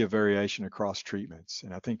degree of variation across treatments.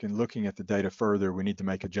 And I think in looking at the data further, we need to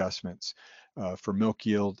make adjustments for milk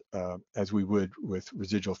yield as we would with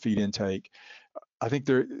residual feed intake. I think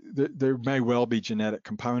there may well be genetic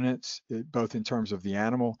components, both in terms of the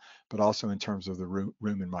animal, but also in terms of the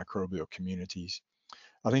rumen microbial communities.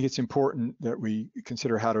 I think it's important that we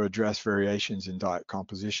consider how to address variations in diet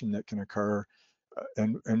composition that can occur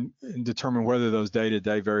and determine whether those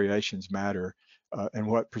day-to-day variations matter and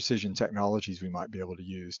what precision technologies we might be able to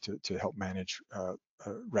use to help manage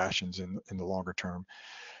rations in the longer term.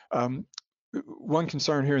 One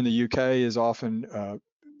concern here in the UK is often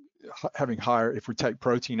having higher, if we take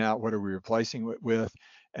protein out, what are we replacing it with?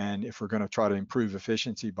 And if we're going to try to improve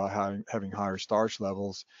efficiency by having higher starch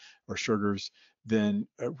levels or sugars, then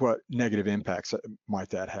what negative impacts might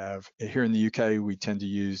that have? Here in the UK, we tend to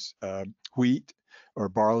use wheat or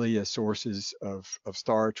barley as sources of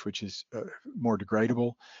starch, which is more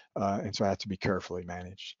degradable, and so have to be carefully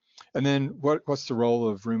managed. And then what's the role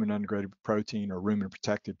of rumen undegraded protein or rumen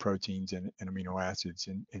protected proteins and amino acids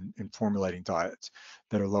in formulating diets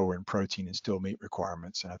that are lower in protein and still meet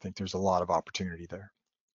requirements? And I think there's a lot of opportunity there.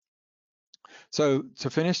 So to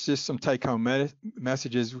finish, just some take-home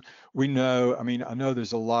messages. We know, I know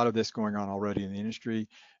there's a lot of this going on already in the industry,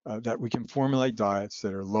 that we can formulate diets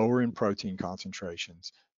that are lower in protein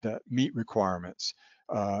concentrations, that meet requirements,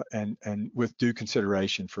 and with due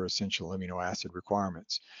consideration for essential amino acid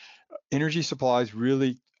requirements. Energy supplies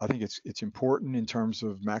really, I think it's important in terms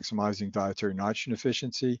of maximizing dietary nitrogen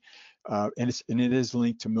efficiency, and it is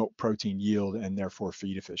linked to milk protein yield and therefore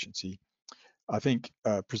feed efficiency. I think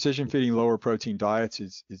precision feeding lower protein diets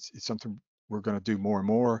is something we're going to do more and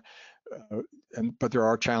more, but there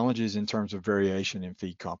are challenges in terms of variation in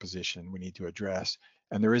feed composition we need to address,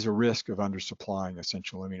 and there is a risk of undersupplying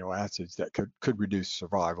essential amino acids that could reduce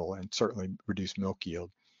survival and certainly reduce milk yield.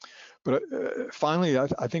 But finally,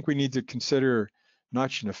 I think we need to consider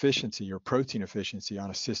nitrogen efficiency or protein efficiency on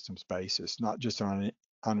a systems basis, not just on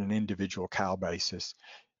an individual cow basis.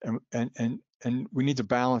 And we need to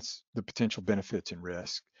balance the potential benefits and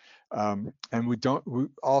risk. And we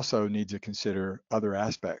also need to consider other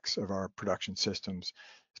aspects of our production systems,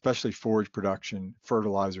 especially forage production,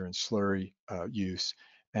 fertilizer and slurry use,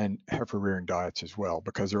 and heifer rearing diets as well,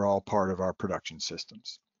 because they're all part of our production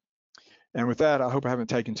systems. And with that, I hope I haven't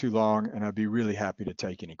taken too long, and I'd be really happy to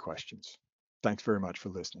take any questions. Thanks very much for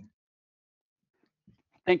listening.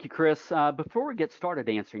 Thank you, Chris. Before we get started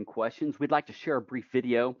answering questions, we'd like to share a brief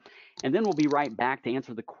video, and then we'll be right back to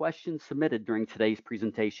answer the questions submitted during today's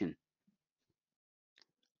presentation.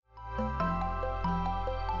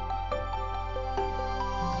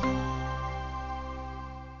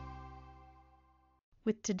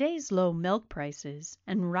 With today's low milk prices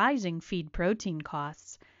and rising feed protein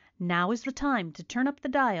costs, now is the time to turn up the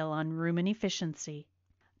dial on rumen efficiency.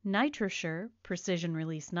 NitroSure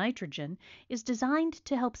precision-release nitrogen is designed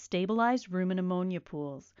to help stabilize rumen ammonia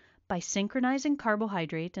pools by synchronizing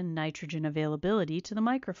carbohydrate and nitrogen availability to the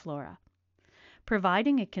microflora.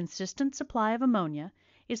 Providing a consistent supply of ammonia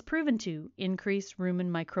is proven to increase rumen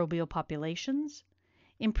microbial populations,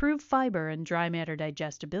 improve fiber and dry matter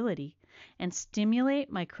digestibility, and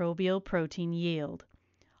stimulate microbial protein yield,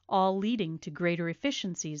 all leading to greater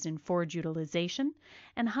efficiencies in forage utilization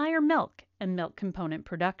and higher milk and milk component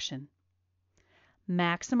production.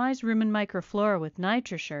 Maximize rumen microflora with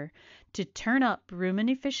NitroSure to turn up rumen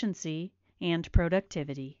efficiency and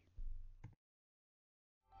productivity.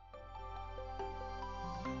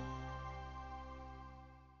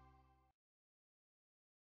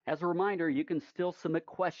 As a reminder, you can still submit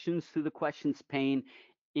questions through the questions pane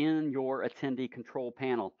in your attendee control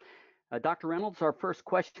panel. Dr. Reynolds, our first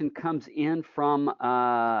question comes in from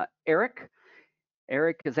Eric.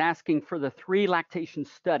 Eric is asking, for the 3 lactation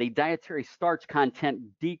study, dietary starch content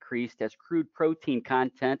decreased as crude protein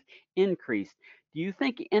content increased. Do you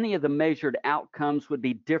think any of the measured outcomes would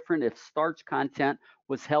be different if starch content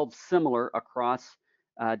was held similar across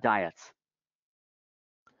diets?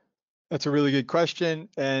 That's a really good question,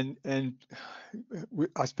 and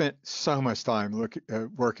I spent so much time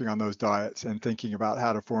working on those diets and thinking about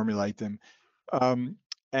how to formulate them. Um,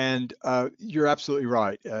 and you're absolutely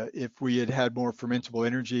right. If we had had more fermentable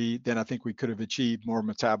energy, then I think we could have achieved more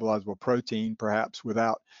metabolizable protein, perhaps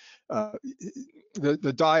without. Uh,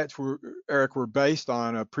 the diets Eric, were based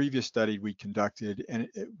on a previous study we conducted, and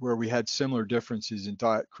where we had similar differences in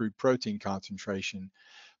diet crude protein concentration,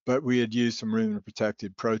 but we had used some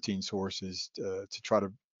rumen-protected protein sources to try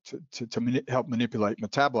to help manipulate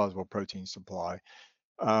metabolizable protein supply.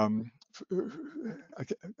 Um,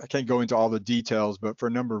 I can't go into all the details, but for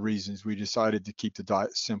a number of reasons, we decided to keep the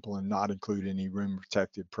diet simple and not include any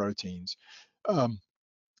rumen-protected proteins. Um,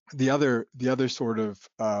 the other sort of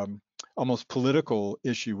almost political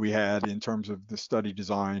issue we had in terms of the study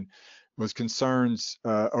design was concerns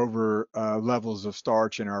over levels of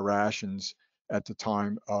starch in our rations at the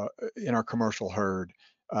time in our commercial herd.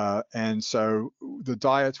 And so the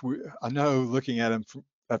diets, I know looking at them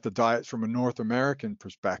at the diets from a North American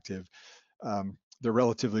perspective, they're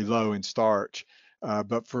relatively low in starch.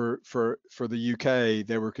 But for the UK,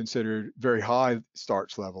 they were considered very high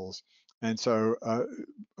starch levels. And so,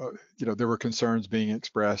 there were concerns being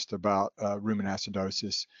expressed about rumen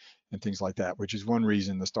acidosis and things like that, which is one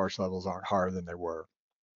reason the starch levels aren't higher than they were.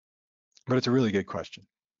 But it's a really good question.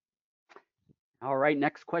 All right,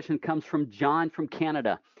 next question comes from John from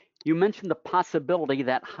Canada. You mentioned the possibility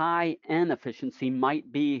that high N efficiency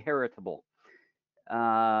might be heritable.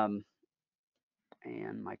 And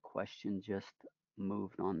my question just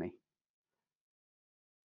moved on me.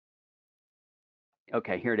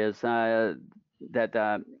 Okay, here it is.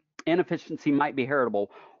 That inefficiency might be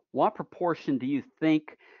heritable. What proportion do you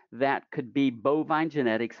think that could be bovine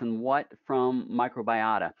genetics and what from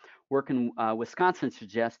microbiota? Work in Wisconsin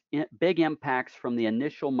suggests big impacts from the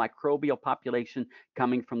initial microbial population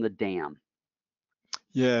coming from the dam.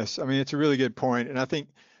 Yes, I mean, it's a really good point. And I think,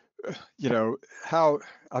 I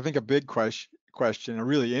think a big question, a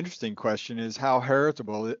really interesting question, is how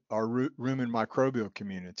heritable are rumen microbial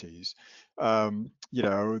communities?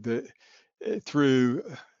 Through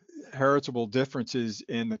heritable differences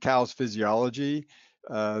in the cow's physiology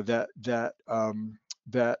that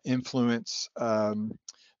influence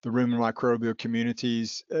the rumen microbial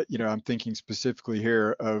communities. I'm thinking specifically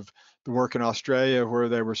here of the work in Australia where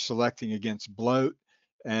they were selecting against bloat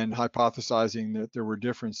and hypothesizing that there were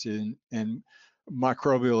differences in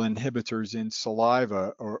microbial inhibitors in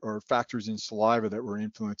saliva or factors in saliva that were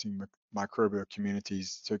influencing microbial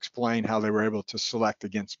communities to explain how they were able to select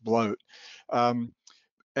against bloat. I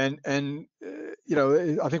think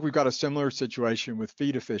we've got a similar situation with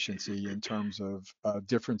feed efficiency in terms of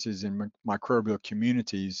differences in microbial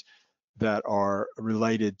communities that are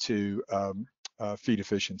related to feed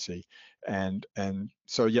efficiency. And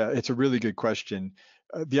so, yeah, it's a really good question.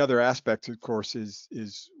 The other aspect, of course,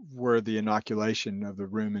 is where the inoculation of the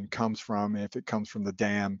rumen comes from. If it comes from the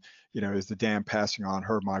dam, is the dam passing on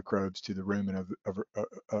her microbes to the rumen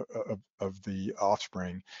of the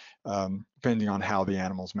offspring, depending on how the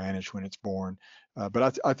animal's managed when it's born.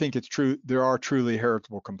 But I think it's true. There are truly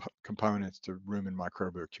heritable components to rumen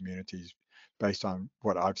microbial communities based on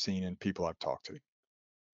what I've seen and people I've talked to.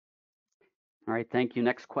 All right, thank you.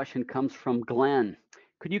 Next question comes from Glenn.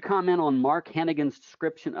 Could you comment on Mark Hannigan's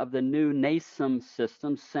description of the new NASEM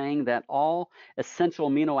system, saying that all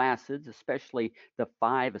essential amino acids, especially the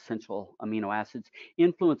 5 essential amino acids,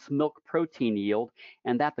 influence milk protein yield,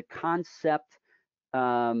 and that the concept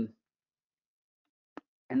of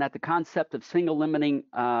single limiting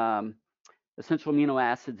essential amino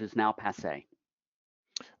acids is now passé?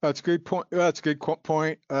 That's a good point.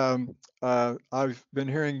 I've been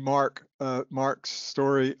hearing Mark's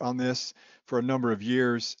story on this for a number of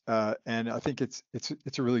years, and I think it's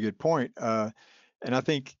a really good point. And I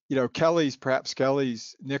think Kelly's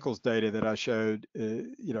Nichols data that I showed,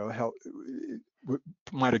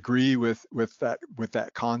 might agree with that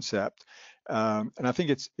concept. And I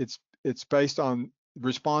think it's based on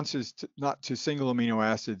responses not to single amino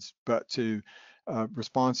acids, but to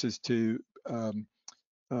responses to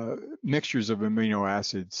mixtures of amino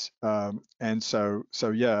acids. And so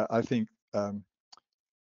yeah, I think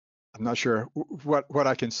I'm not sure what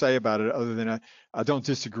I can say about it other than I don't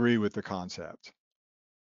disagree with the concept.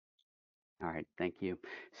 All right, thank you.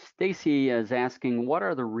 Stacy is asking, what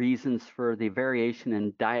are the reasons for the variation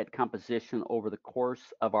in diet composition over the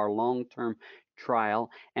course of our long-term trial,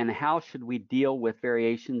 and how should we deal with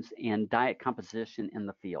variations in diet composition in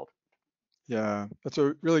the field? Yeah, that's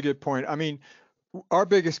a really good point. I mean, our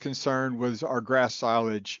biggest concern was our grass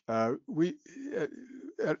silage. We uh,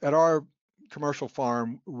 at our commercial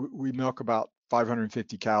farm, we milk about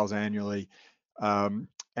 550 cows annually,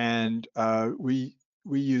 and we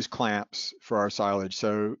use clamps for our silage.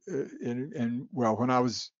 So, and well, when I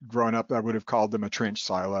was growing up, I would have called them a trench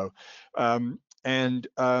silo,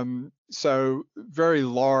 so very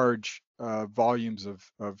large volumes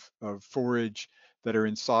of forage that are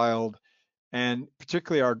ensiled, and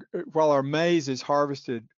particularly while our maize is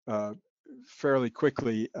harvested fairly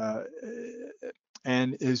quickly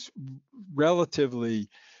and is relatively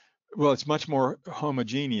well, it's much more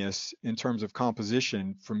homogeneous in terms of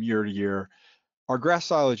composition from year to year. Our grass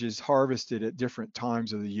silage is harvested at different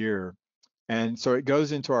times of the year, and so it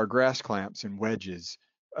goes into our grass clamps in wedges.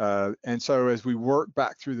 And so as we work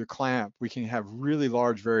back through the clamp, we can have really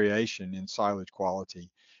large variation in silage quality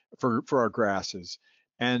for our grasses.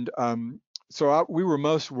 And we were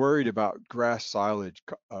most worried about grass silage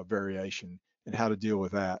variation and how to deal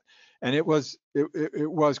with that. And it was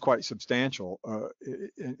quite substantial.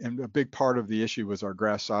 And a big part of the issue was our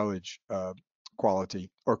grass silage quality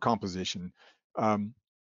or composition. Um,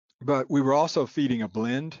 but we were also feeding a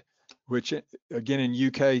blend, which again in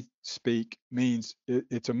UK speak means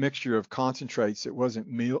it's a mixture of concentrates. It wasn't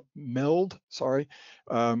milled, sorry.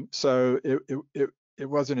 So it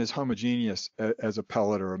wasn't as homogeneous as a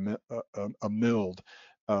pellet or a milled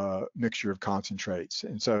mixture of concentrates.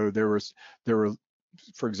 And so there were,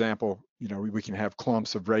 for example, we can have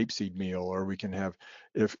clumps of rapeseed meal, or we can have,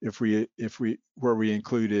 if we where we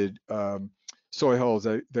included soy hulls,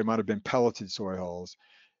 they might have been pelleted soy hulls.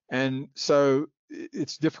 And so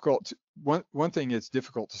it's difficult. One thing, it's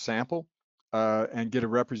difficult to sample and get a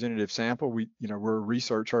representative sample. We're a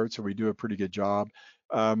research herd, so we do a pretty good job.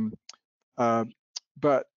 Um, uh,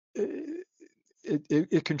 but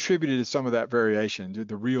it contributed to some of that variation,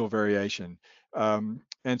 the real variation. And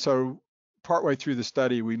so partway through the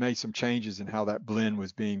study, we made some changes in how that blend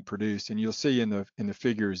was being produced. And you'll see in the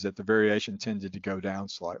figures that the variation tended to go down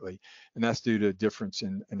slightly. And that's due to a difference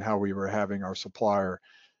in how we were having our supplier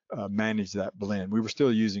manage that blend. We were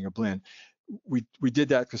still using a blend. We did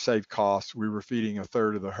that to save costs. We were feeding a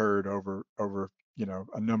third of the herd over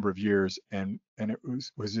a number of years, and it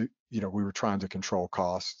was we were trying to control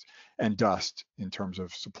costs and dust in terms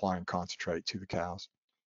of supplying concentrate to the cows.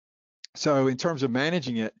 So in terms of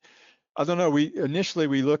managing it, I don't know. We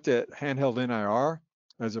initially looked at handheld NIR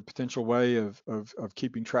as a potential way of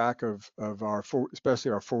keeping track of our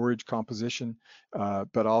especially our forage composition,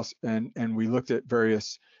 but also and we looked at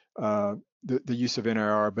various the use of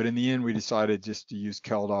NIR, but in the end we decided just to use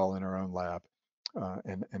Keldol in our own lab,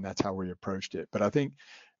 and that's how we approached it. But I think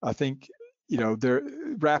their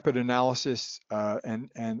rapid analysis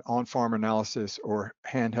and on-farm analysis or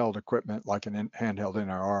handheld equipment like an handheld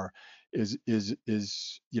NIR is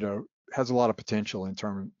has a lot of potential in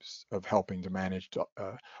terms of helping to manage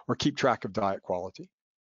or keep track of diet quality.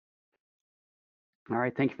 All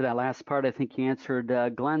right, thank you for that last part. I think you answered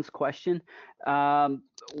Glenn's question.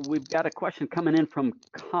 We've got a question coming in from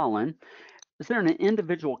Colin. Is there an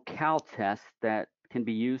individual cow test that can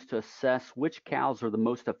be used to assess which cows are the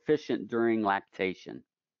most efficient during lactation?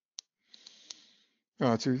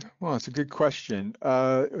 Oh, it's a good question.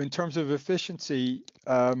 In terms of efficiency,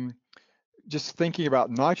 just thinking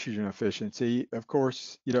about nitrogen efficiency, of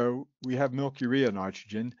course, we have milk urea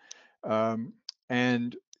nitrogen,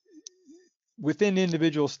 and within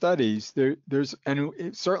individual studies,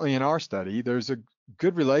 certainly in our study, there's a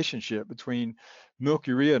good relationship between milk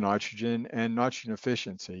urea nitrogen and nitrogen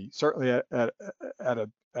efficiency, certainly at a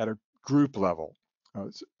group level.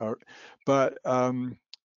 But there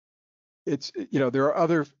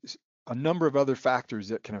are a number of other factors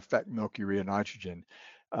that can affect milk urea nitrogen.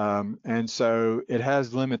 And so it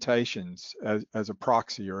has limitations as a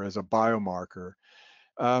proxy or as a biomarker.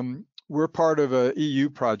 We're part of a EU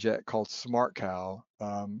project called Smart Cow,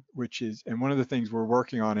 and one of the things we're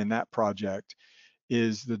working on in that project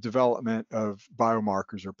is the development of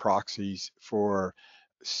biomarkers or proxies for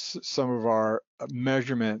some of our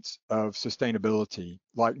measurements of sustainability,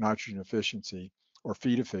 like nitrogen efficiency or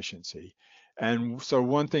feed efficiency. And so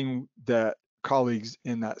one thing that colleagues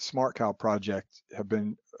in that Smart Cow project have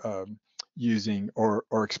been using or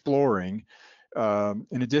exploring,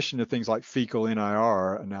 in addition to things like fecal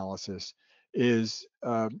NIR analysis, is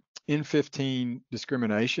N15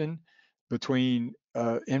 discrimination between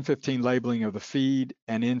N15 labeling of the feed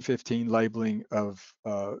and N15 labeling of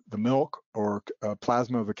the milk or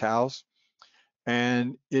plasma of the cows.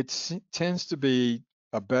 And it tends to be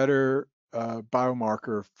a better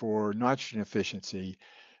biomarker for nitrogen efficiency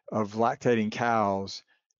of lactating cows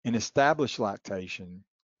in established lactation.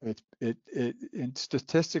 And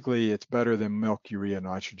statistically, it's better than milk urea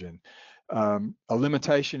nitrogen. A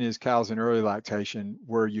limitation is cows in early lactation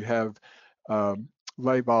where you have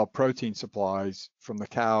labile protein supplies from the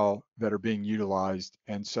cow that are being utilized,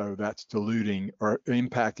 and so that's diluting or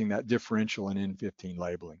impacting that differential in N15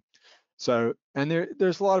 labeling. So, and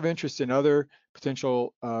there's a lot of interest in other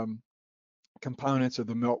potential components of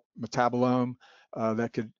the milk metabolome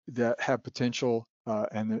that have potential,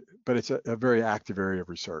 but it's a very active area of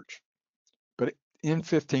research. But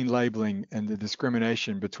N15 labeling and the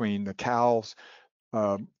discrimination between the cow's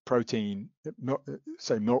protein,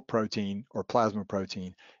 say milk protein or plasma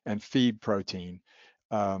protein, and feed protein,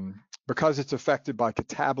 because it's affected by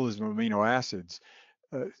catabolism of amino acids,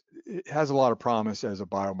 it has a lot of promise as a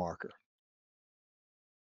biomarker.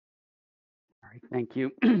 All right, thank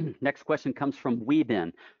you. Next question comes from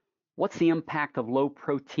Weebin. What's the impact of low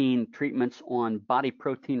protein treatments on body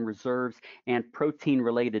protein reserves and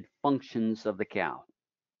protein-related functions of the cow?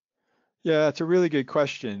 Yeah, it's a really good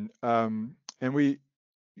question. And we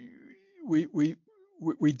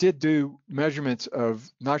did do measurements of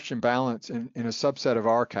nitrogen balance in a subset of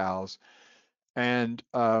our cows, and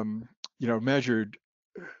measured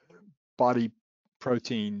body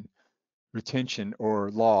protein retention or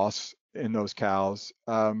loss in those cows.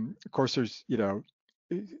 Of course, there's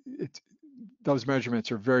those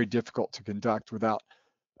measurements are very difficult to conduct without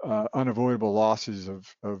unavoidable losses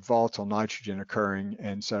of volatile nitrogen occurring,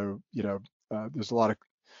 and so there's a lot of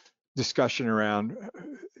discussion around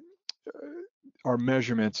our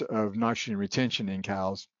measurements of nitrogen retention in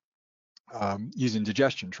cows using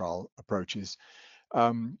digestion trial approaches,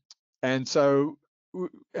 and so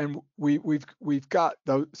we've got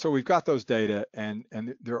those data, and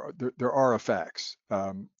there are effects.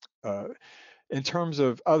 In terms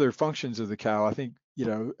of other functions of the cow, I think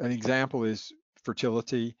an example is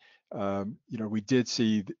fertility. We did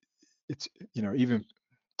see it's even.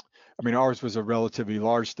 I mean, ours was a relatively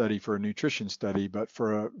large study for a nutrition study, but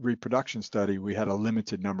for a reproduction study, we had a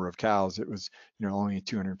limited number of cows. It was, only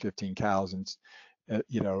 215 cows, and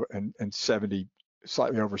and 70,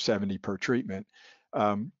 slightly over 70 per treatment.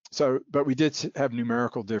 But we did have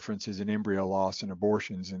numerical differences in embryo loss and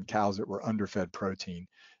abortions in cows that were underfed protein,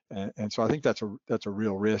 and so I think that's a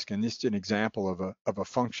real risk. And this is an example of a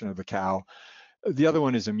function of the cow. The other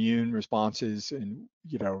one is immune responses, and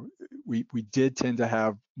we did tend to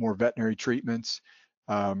have more veterinary treatments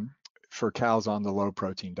for cows on the low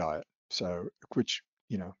protein diet. So, which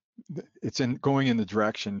it's going in the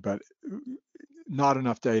direction, but not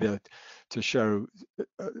enough data to show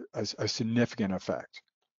a significant effect.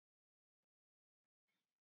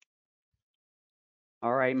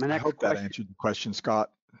 All right, my next question. I hope that answered the question, Scott.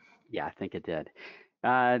 Yeah, I think it did.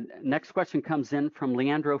 Next question comes in from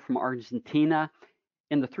Leandro from Argentina.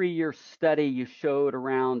 In the 3-year study, you showed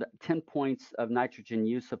around 10 points of nitrogen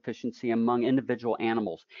use efficiency among individual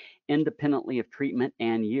animals, independently of treatment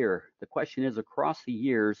and year. The question is, across the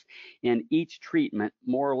years, in each treatment,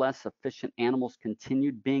 more or less efficient animals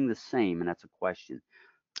continued being the same? And that's a question.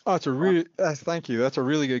 Oh, thank you. That's a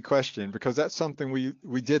really good question, because that's something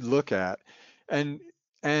we did look at, and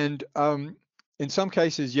in some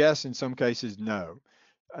cases yes, in some cases no.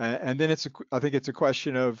 And then I think it's a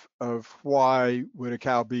question of why would a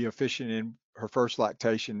cow be efficient in her first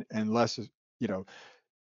lactation and less,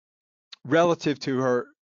 relative to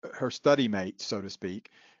her study mate, so to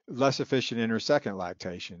speak, less efficient in her second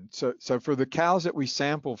lactation. So for the cows that we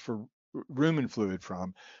sampled for rumen fluid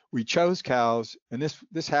from, we chose cows, and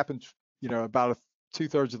this happens, about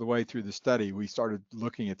 2/3 of the way through the study, we started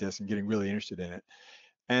looking at this and getting really interested in it.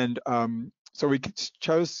 And so we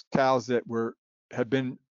chose cows that had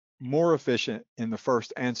been more efficient in the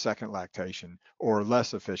first and second lactation, or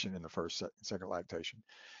less efficient in the first and second lactation.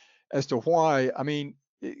 As to why, I mean,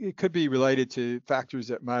 it could be related to factors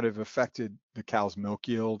that might have affected the cow's milk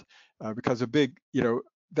yield, because a big,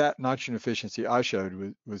 that nitrogen efficiency I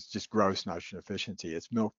showed was just gross nitrogen efficiency.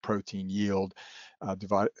 It's milk protein yield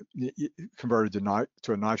converted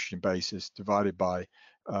to a nitrogen basis divided by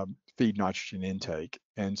feed nitrogen intake.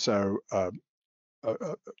 And so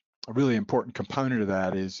a really important component of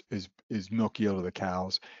that is milk yield of the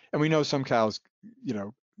cows. And we know some cows,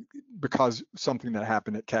 because something that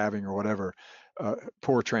happened at calving or whatever,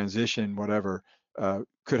 poor transition, whatever,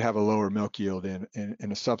 could have a lower milk yield in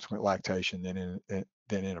a subsequent lactation than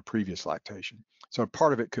in a previous lactation. So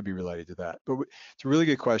part of it could be related to that. But it's a really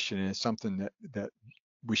good question, and it's something that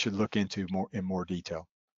we should look into in more detail.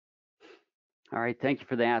 All right, thank you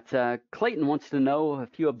for that. Clayton wants to know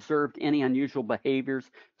if you observed any unusual behaviors,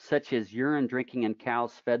 such as urine drinking in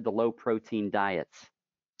cows fed to low-protein diets.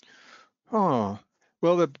 Oh,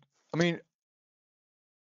 well, I mean,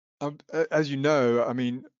 as you know, I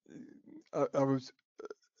mean, I was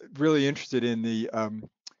really interested in the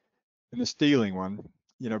stealing one,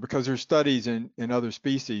 because there's studies in other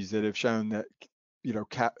species that have shown that,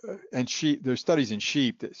 and sheep. There's studies in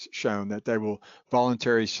sheep that's shown that they will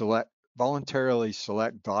voluntarily select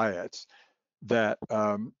diets that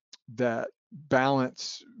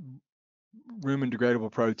balance rumen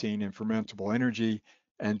degradable protein and fermentable energy,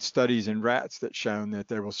 and studies in rats that shown that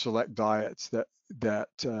they will select diets that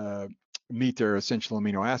meet their essential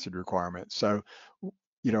amino acid requirements. So,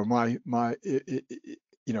 my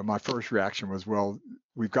first reaction was, well,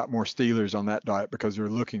 we've got more stealers on that diet because they're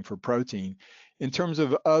looking for protein. In terms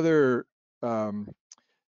of other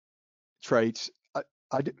traits,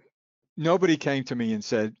 nobody came to me and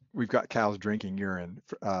said we've got cows drinking urine.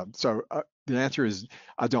 So the answer is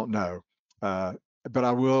I don't know, but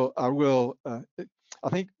I will. I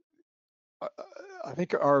think I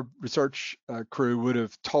think our research crew would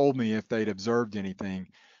have told me if they'd observed anything,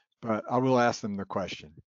 but I will ask them the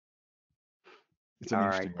question. It's an All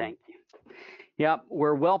interesting right, one. thank you. Yep,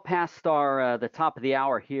 we're well past the top of the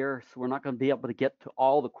hour here, so we're not going to be able to get to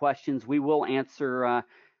all the questions. We will answer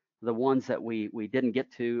the ones that we didn't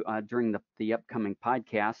get to during the upcoming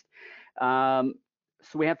podcast.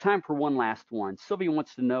 So we have time for one last one. Sylvia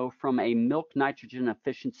wants to know, from a milk nitrogen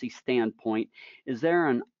efficiency standpoint, is there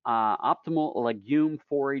an optimal legume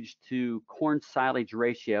forage to corn silage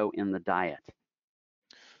ratio in the diet?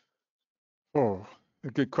 Oh, a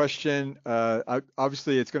good question.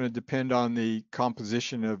 Obviously, it's going to depend on the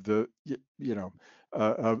composition of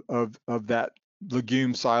of that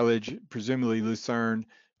legume silage, presumably lucerne,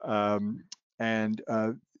 um, and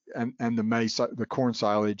uh, and the corn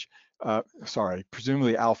silage.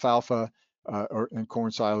 Presumably alfalfa and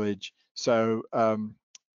corn silage. So I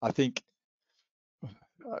think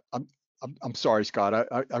I'm, I'm sorry, Scott.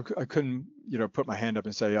 I couldn't, put my hand up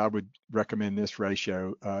and say I would recommend this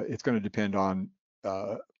ratio. It's going to depend on,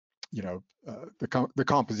 the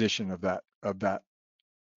composition of that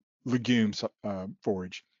legume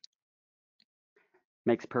forage.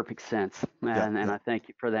 Makes perfect sense, Yeah, and yeah. I thank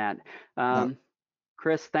you for that. No,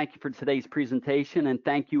 Chris, thank you for today's presentation, and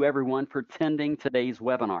thank you everyone for attending today's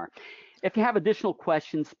webinar. If you have additional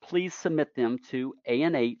questions, please submit them to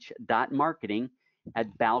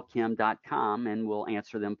anh.marketing@balchem.com, and we'll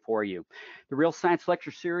answer them for you. The Real Science Lecture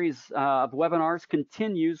Series of webinars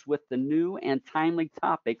continues with the new and timely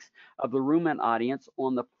topics of the rumen audience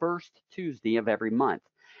on the first Tuesday of every month.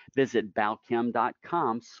 Visit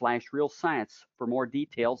balchem.com/realscience for more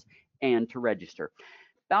details and to register.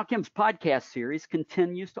 Balchem's podcast series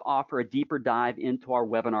continues to offer a deeper dive into our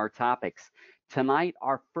webinar topics. Tonight,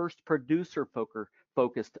 our first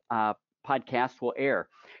producer-focused podcast will air.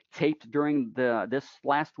 Taped during this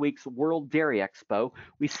last week's World Dairy Expo,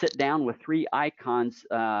 we sit down with three icons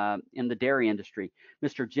in the dairy industry,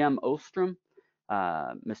 Mr. Jim Ostrom,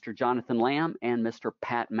 Mr. Jonathan Lamb, and Mr.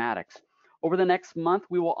 Pat Maddox. Over the next month,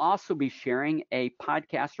 we will also be sharing a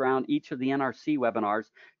podcast around each of the NRC webinars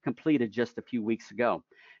completed just a few weeks ago.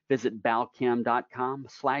 Visit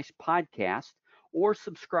balchem.com/podcast or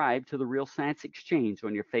subscribe to the Real Science Exchange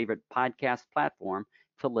on your favorite podcast platform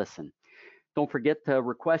to listen. Don't forget to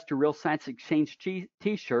request your Real Science Exchange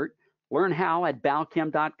t-shirt. Learn how at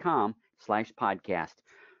balchem.com/podcast.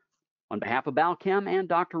 On behalf of Balchem and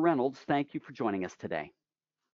Dr. Reynolds, thank you for joining us today.